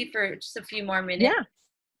 Izzy, for just a few more minutes? Yeah.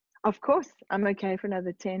 Of course. I'm okay for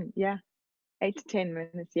another 10. Yeah. 8 to 10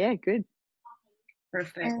 minutes. Yeah. Good.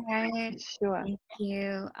 Perfect. All right. Sure. Thank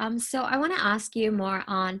you. So I want to ask you more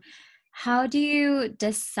on how do you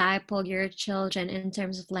disciple your children in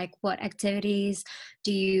terms of like what activities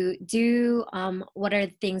do you do? What are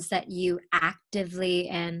the things that you actively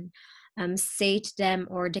and say to them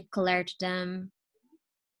or declare to them?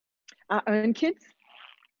 Our own kids.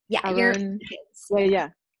 Yeah, Our your own. kids. Yeah. Yeah. Yeah.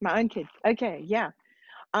 My own kids. Okay. Yeah.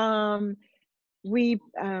 We.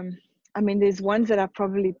 I mean, there's ones that I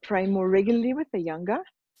probably pray more regularly with. The younger.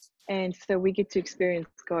 And so we get to experience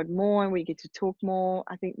God more and we get to talk more.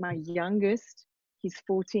 I think my youngest, he's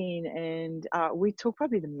 14, and we talk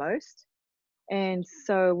probably the most. And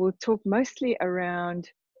so we'll talk mostly around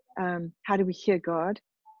how do we hear God.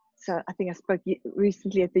 So I think I spoke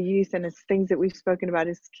recently at the youth, and it's things that we've spoken about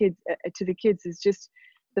as kids to the kids is just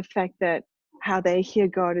the fact that how they hear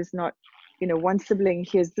God is not, one sibling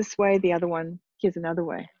hears this way, the other one hears another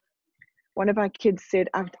way. One of our kids said,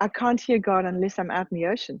 I can't hear God unless I'm out in the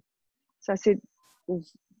ocean. So I said, well,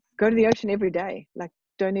 go to the ocean every day. Like,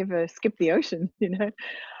 don't ever skip the ocean,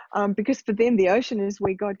 because for them, the ocean is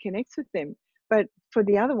where God connects with them. But for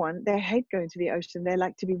the other one, they hate going to the ocean. They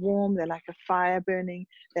like to be warm. They like a fire burning.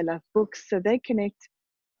 They love books. So they connect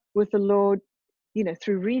with the Lord,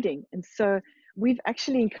 through reading. And so we've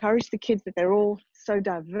actually encouraged the kids that they're all so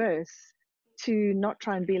diverse to not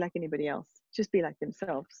try and be like anybody else, just be like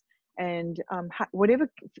themselves. And whatever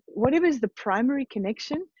is the primary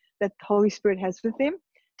connection that the Holy Spirit has with them,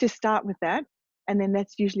 to start with that, and then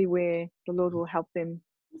that's usually where the Lord will help them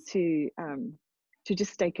to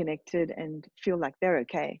just stay connected and feel like they're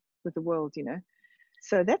okay with the world,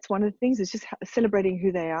 So that's one of the things, is just celebrating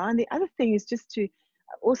who they are. And the other thing is just to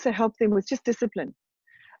also help them with just discipline,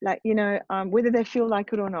 like, whether they feel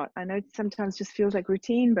like it or not. I know it sometimes just feels like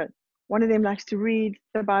routine, but one of them likes to read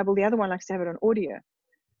the Bible, the other one likes to have it on audio.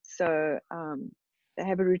 So they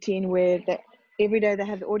have a routine where every day they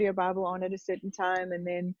have the audio Bible on at a certain time, and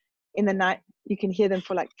then in the night you can hear them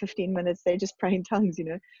for like 15 minutes. They just pray in tongues,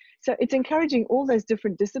 So it's encouraging all those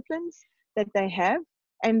different disciplines that they have,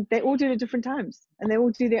 and they all do it at different times, and they all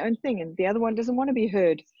do their own thing. And the other one doesn't want to be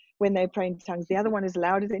heard when they pray in tongues. The other one is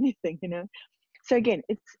loud as anything, So again,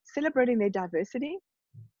 it's celebrating their diversity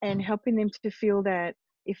and helping them to feel that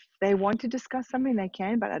if they want to discuss something, they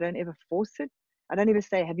can, but I don't ever force it. I don't ever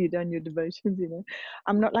say, have you done your devotions?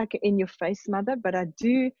 I'm not like an in-your-face mother, but I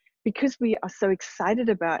do, because we are so excited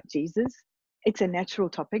about Jesus, it's a natural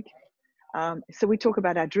topic. So we talk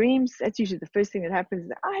about our dreams. That's usually the first thing that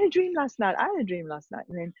happens. I had a dream last night.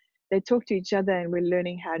 And then they talk to each other, and we're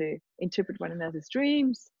learning how to interpret one another's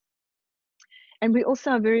dreams. And we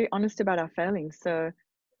also are very honest about our failings. So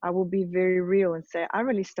I will be very real and say, I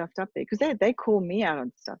really stuffed up there, because they call me out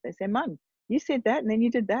on stuff. They say, Mom, you said that and then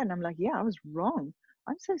you did that. And I'm like, yeah, I was wrong.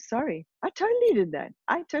 I'm so sorry. I totally did that.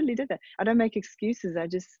 I don't make excuses.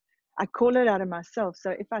 I call it out of myself. So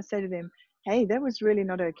if I say to them, hey, that was really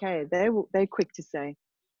not okay, they're quick to say,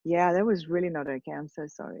 yeah, that was really not okay. I'm so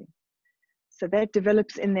sorry. So that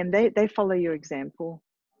develops in them. They follow your example.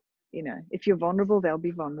 If you're vulnerable, they'll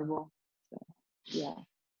be vulnerable. So, yeah.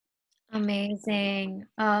 Amazing.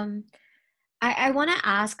 I want to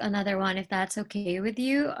ask another one if that's okay with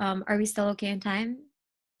you. Are we still okay in time?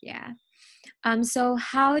 Yeah. So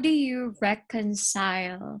how do you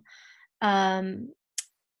reconcile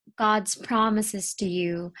God's promises to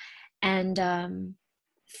you, and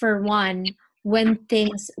for one, when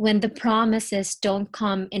the promises don't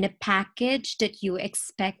come in a package that you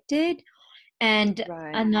expected, and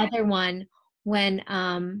Right. another one when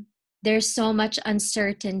there's so much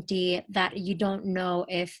uncertainty that you don't know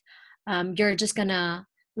if you're just gonna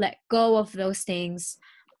let go of those things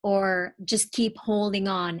or just keep holding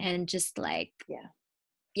on and just like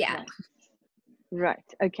yeah. Right.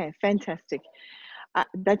 Okay. Fantastic.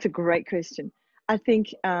 That's a great question. I think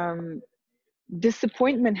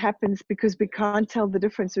disappointment happens because we can't tell the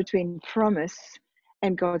difference between promise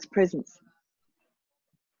and God's presence.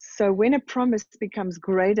 So when a promise becomes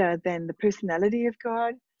greater than the personality of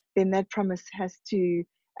God, then that promise has to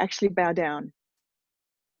actually bow down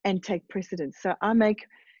and take precedence. So I make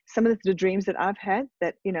some of the dreams that I've had,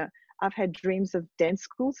 that, you know, I've had dreams of dance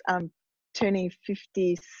schools. I'm turning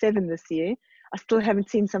 57 this year. I still haven't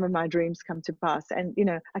seen some of my dreams come to pass. And, you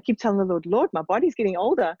know, I keep telling the Lord, Lord, my body's getting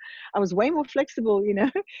older. I was way more flexible, you know,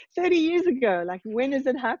 30 years ago. Like, when is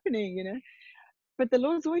it happening, you know? But the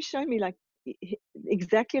Lord's always shown me, like,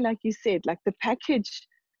 exactly like you said, like the package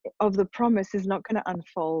of the promise is not going to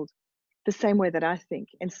unfold the same way that I think.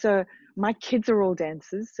 And so my kids are all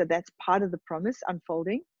dancers. So that's part of the promise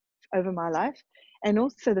unfolding over my life. And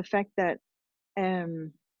also the fact that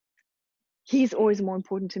he's always more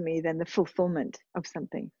important to me than the fulfillment of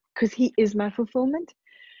something, because he is my fulfillment.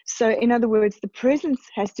 So in other words, the presence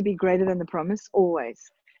has to be greater than the promise always.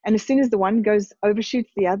 And as soon as the one goes overshoots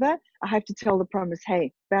the other, I have to tell the promise,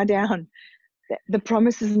 hey, bow down. The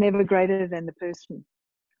promise is never greater than the person,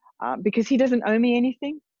 because he doesn't owe me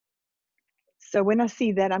anything. So when I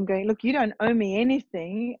see that, I'm going, look, you don't owe me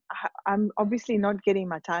anything. I'm obviously not getting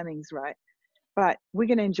my timings right, but we're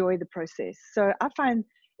going to enjoy the process. So I find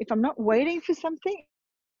if I'm not waiting for something,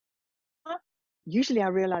 usually I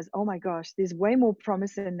realize, oh my gosh, there's way more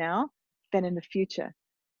promise in now than in the future.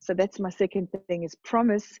 So that's my second thing, is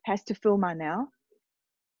promise has to fill my now,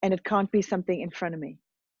 and it can't be something in front of me.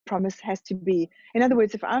 Promise has to be, in other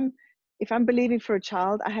words, if I'm believing for a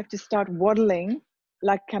child, I have to start waddling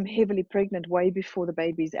like I'm heavily pregnant way before the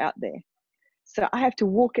baby's out there. So I have to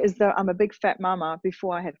walk as though I'm a big fat mama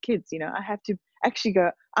before I have kids. You know, I have to actually go,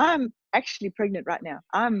 I'm actually pregnant right now.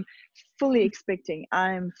 I'm fully expecting.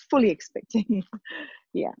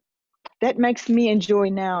 Yeah. That makes me enjoy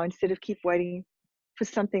now instead of keep waiting for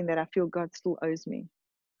something that I feel God still owes me.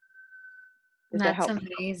 Does that That's help?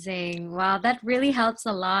 amazing. Wow, that really helps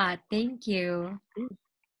a lot. Thank you.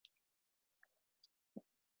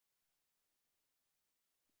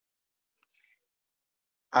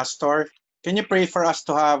 Astor, can you pray for us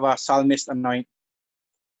to have a psalmist anointing?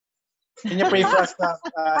 Can you pray for us to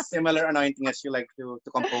have a similar anointing as you like to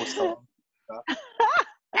compose songs?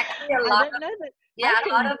 Actually, I don't know that. a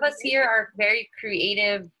lot of us here are very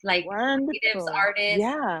creative, like creatives, Wonderful. artists,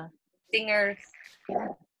 Yeah. singers.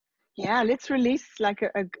 Yeah, let's release like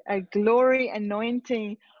a glory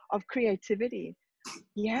anointing of creativity.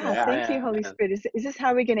 Yeah, thank you, Holy Spirit. Is this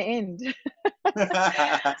how we're going to end?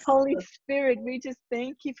 Holy Spirit, we just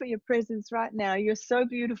thank you for your presence right now. You're so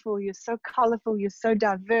beautiful. You're so colorful. You're so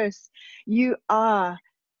diverse. You are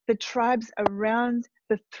the tribes around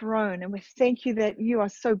the throne. And we thank you that you are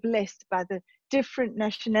so blessed by the different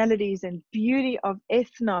nationalities and beauty of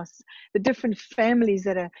ethnos, the different families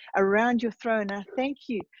that are around your throne. I thank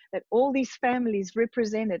you that all these families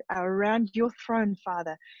represented are around your throne,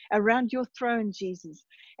 Father, around your throne, Jesus.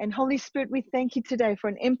 And Holy Spirit, we thank you today for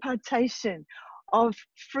an impartation of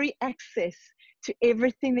free access to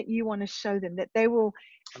everything that you want to show them, that they will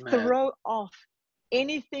throw off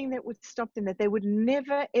anything that would stop them, that they would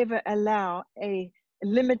never, ever allow a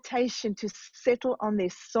limitation to settle on their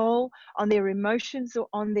soul, on their emotions, or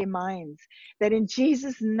on their minds. That in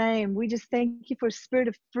Jesus' name, we just thank you for a spirit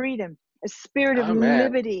of freedom, a spirit of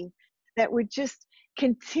liberty that would just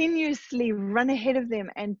continuously run ahead of them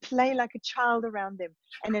and play like a child around them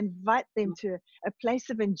and invite them to a place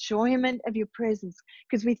of enjoyment of your presence.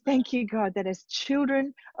 Because we thank you, God, that as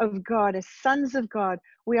children of God, as sons of God,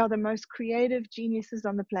 we are the most creative geniuses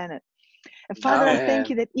on the planet. And Father, I thank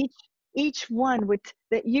you that each one would,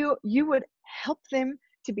 that you would help them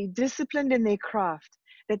to be disciplined in their craft,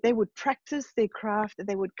 that they would practice their craft, that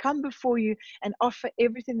they would come before you and offer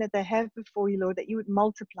everything that they have before you, Lord, that you would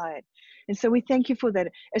multiply it. And so we thank you for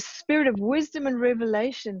that, a spirit of wisdom and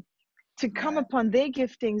revelation to come upon their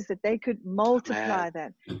giftings, that they could multiply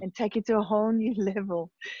that and take it to a whole new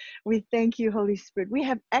level. We thank you, Holy Spirit. We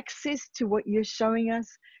have access to what you're showing us,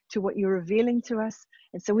 to what you're revealing to us.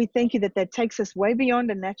 And so we thank you that that takes us way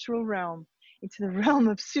beyond a natural realm into the realm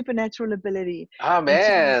of supernatural ability. In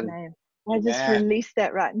Jesus' name. I just release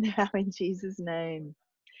that right now in Jesus' name.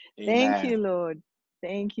 Thank you, Lord.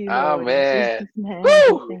 Thank you, Lord. In Jesus' name.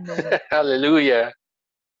 Amen. Hallelujah.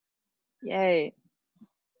 Yay.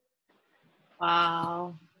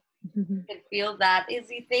 Wow. I can feel that.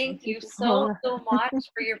 Izzy, thank you so much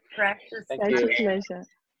for your precious time. Such a pleasure.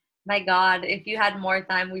 My God, if you had more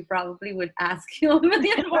time, we probably would ask you a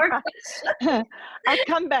million more questions. I'll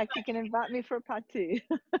come back. You can invite me for a part 2.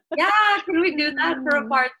 Yeah, can we do that for a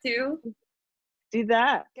part 2? Do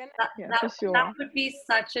that. For sure. That would be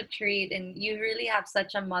such a treat. And you really have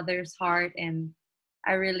such a mother's heart. And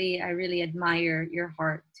I really admire your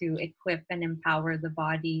heart to equip and empower the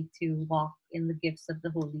body to walk in the gifts of the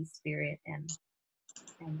Holy Spirit. And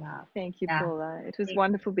Thank you, yeah. Paula. It was Thank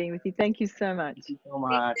wonderful being with you. Thank you so much. Thank you so you,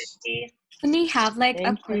 much. Syndey. Can we have like a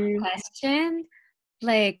Thank quick you. question?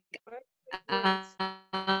 Like,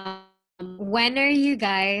 um, when are you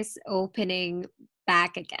guys opening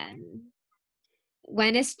back again?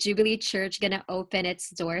 When is Jubilee Church gonna open its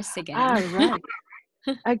doors Ah, again? right.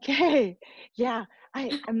 Okay. Yeah.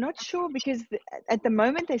 I'm not sure because at the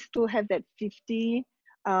moment they still have that 50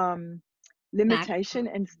 um, Max. limitation.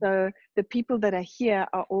 And so the people that are here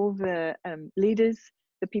are all the leaders,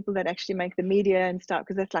 the people that actually make the media and stuff,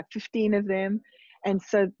 because that's like 15 of them. And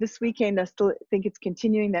so this weekend, I still think it's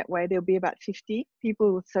continuing that way. There'll be about 50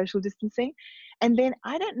 people with social distancing. And then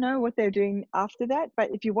I don't know what they're doing after that, but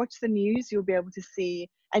if you watch the news, you'll be able to see,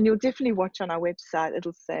 and you'll definitely watch on our website,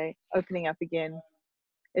 it'll say opening up again.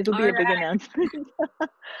 It'll be All a big right. announcement.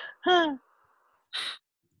 I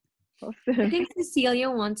Awesome. think Cecilia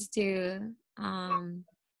wants to.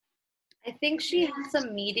 I think she has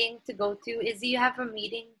a meeting to go to. Izzy, you have a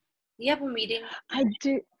meeting? Do you have a meeting?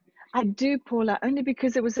 I do, Paula, only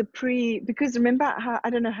because it was because remember how, I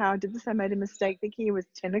don't know how I did this, I made a mistake thinking it was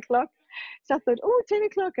 10 o'clock. So I thought, oh, 10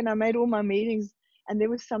 o'clock, and I made all my meetings, and there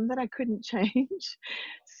was some that I couldn't change.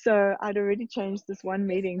 So I'd already changed this one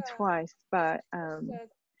meeting twice, but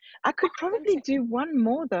I could probably do one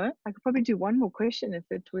more though. I could probably do one more question if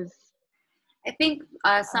it was. I think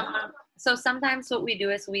so sometimes what we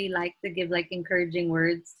do is we like to give like encouraging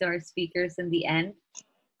words to our speakers in the end.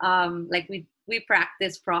 Like we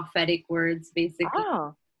practice prophetic words basically.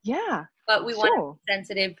 Oh, yeah, But we want to sure. be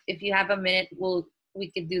sensitive. If you have a minute,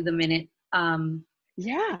 we could do the minute.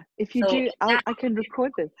 Yeah, if you So do, I can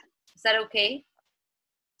record this. is that okay?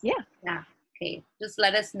 Yeah. Yeah. Okay. Just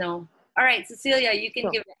let us know. All right, Cecilia, you can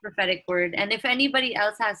Sure. give a prophetic word. And if anybody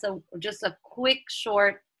else has just a quick,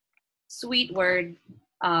 short, sweet word,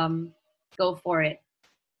 go for it.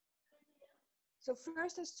 So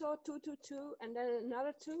first I saw 222 and then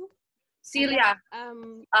another 2. Celia,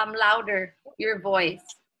 Then, louder, your voice.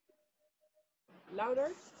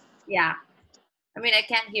 louder. Yeah. I mean, I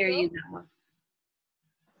can't hear So? you now.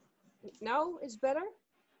 Now it's better?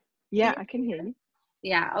 Yeah, I can hear you.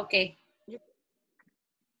 Yeah, okay.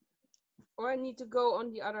 Or I need to go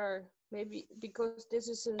on the other, maybe, because this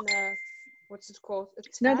is an, what's it called? A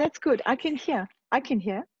tab? No, that's good. I can hear.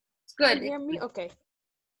 It's good. Can you hear me? Okay.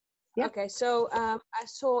 Yeah. Okay, so I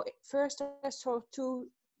saw 3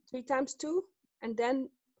 times 2, and then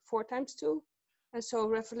 4 times 2. And so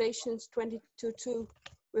Revelations 22:2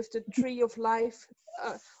 with the tree of life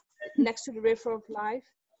next to the river of life.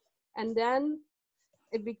 And then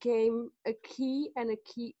it became a key and a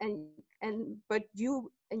key but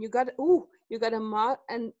you got a mark,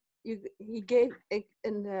 and he gave a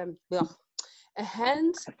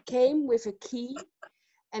hand came with a key,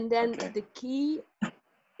 and then the key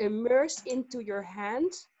immersed into your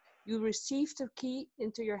hand. You received the key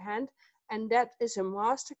into your hand, and that is a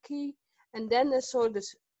master key. And then I saw the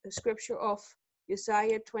scripture of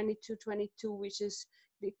Isaiah 22:22, which is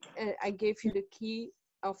I gave you the key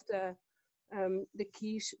of the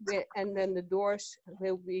keys, and then the doors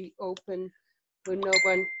will be open, where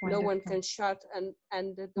no one can shut,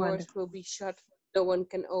 and the doors will be shut, no one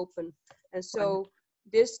can open. And so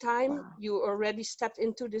this time you already stepped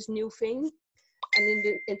into this new thing, and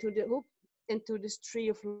into this tree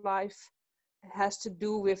of life has to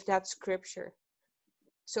do with that scripture.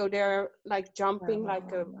 So they're like jumping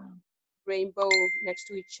like a rainbow next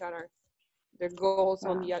to each other. They're goals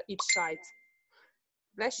on each side.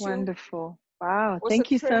 Bless you. Wonderful. Wow. Was Thank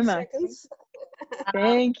it you so 30 much. seconds?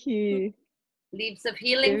 Thank you. Leaves of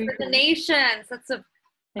healing Very for the good. nations. That's a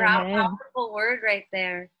Amen. powerful word right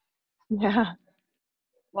there. Yeah.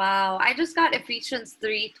 Wow. I just got Ephesians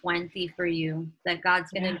 3:20 for you, that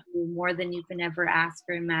God's going to do more than you can ever ask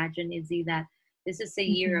or imagine, Izzy, that this is a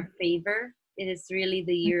year of favor. It is really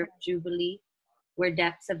the year of Jubilee, where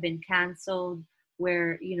debts have been canceled,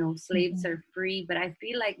 where, slaves are free. But I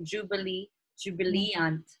feel like Jubileant,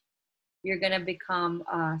 you're going to become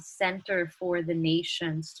a center for the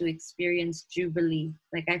nations to experience Jubilee.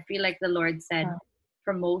 Like, I feel like the Lord said,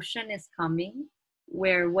 promotion is coming,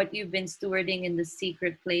 where what you've been stewarding in the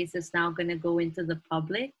secret place is now going to go into the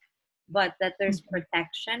public, but that there's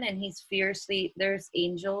protection, and there's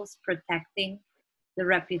angels protecting the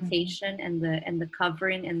reputation and the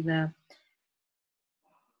covering and the,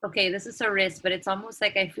 okay, this is a risk, but it's almost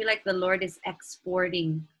like I feel like the Lord is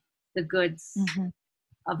exporting the goods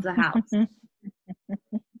of the house.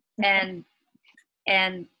 and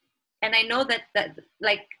I know that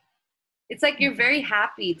like it's like you're very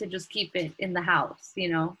happy to just keep it in the house, you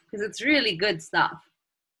know, because it's really good stuff.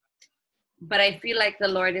 But I feel like the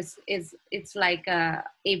Lord is it's like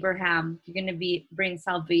Abraham, you're gonna bring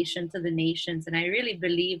salvation to the nations. And I really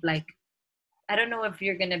believe, like, I don't know if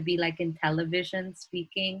you're gonna be like in television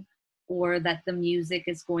speaking, or that the music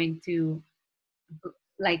is going to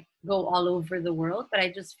like go all over the world, but I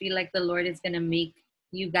just feel like the Lord is gonna make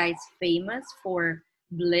you guys famous for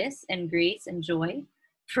bliss and grace and joy,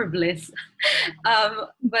 for bliss.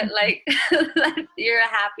 But like you're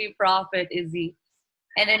a happy prophet, Izzy.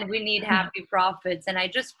 And then we need happy prophets. And I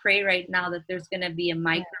just pray right now that there's going to be a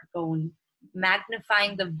microphone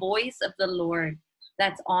magnifying the voice of the Lord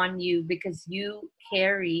that's on you, because you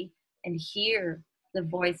carry and hear the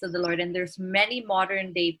voice of the Lord. And there's many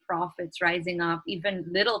modern day prophets rising up, even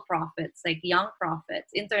little prophets, like young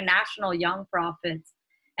prophets, international young prophets.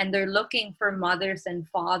 And they're looking for mothers and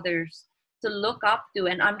fathers to look up to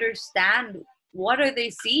and understand, what are they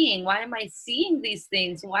seeing? Why am I seeing these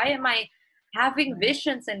things? Why am I having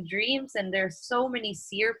visions and dreams? And there's so many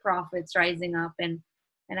seer prophets rising up. And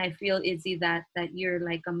I feel, Izzy, that you're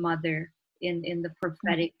like a mother in the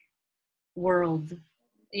prophetic world,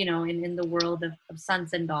 you know, in the world of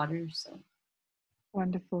sons and daughters. So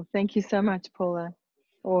Wonderful. Thank you so much, Paula.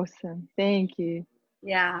 Awesome. Thank you.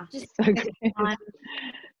 yeah, Just So good. one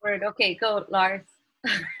word. Okay, go, Lars.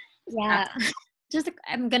 yeah.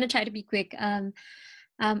 I'm gonna try to be quick. I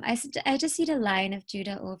just see the Lion of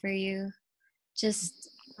Judah over you. Just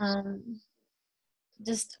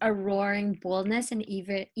a roaring boldness, and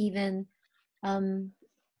even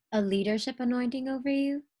a leadership anointing over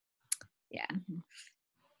you. Yeah.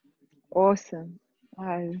 Awesome.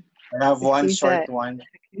 I I have one receive short that. one.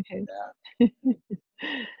 Yeah.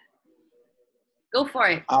 Go for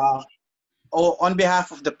it. On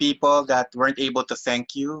behalf of the people that weren't able to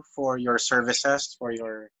thank you for your services, for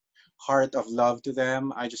your heart of love to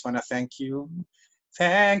them, I just want to thank you.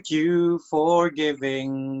 Thank you for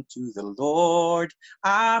giving to the Lord.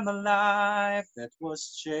 I'm a life that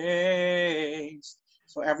was changed.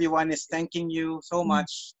 So everyone is thanking you so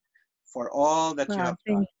much for all that you Wow, have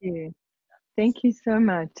done. thank you. Thank you so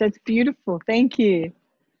much. That's beautiful. Thank you.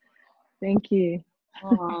 Thank you.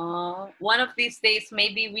 Aww. One of these days,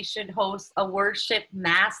 maybe we should host a worship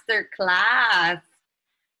master class.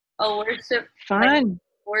 A worship, Fun. like,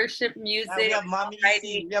 worship music. We have Mommy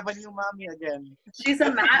Friday. Isi. We have a new mommy again. She's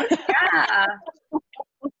a master. Yeah.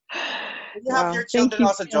 Can you have Wow, your thank children you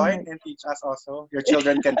also so join much. and teach us also? Your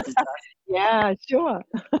children can teach Yeah, sure.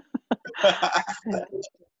 us.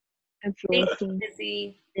 That's Thank awesome. you,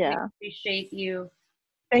 Izzy. Yeah. We appreciate you.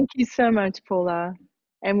 Thank you so much, Paula.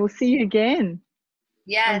 And we'll see you again. I'm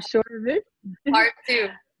Yes, sure of it. part 2.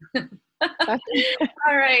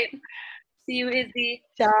 All right. See you, Izzy.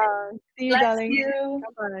 Ciao. See you, Bless darling. you.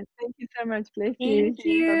 Bye-bye. Thank you so much. Bless Thank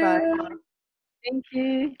you. you. Bye-bye. Thank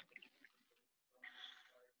you.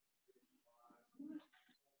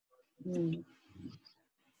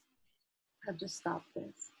 I'll just stop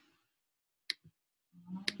this.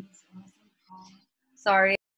 Sorry.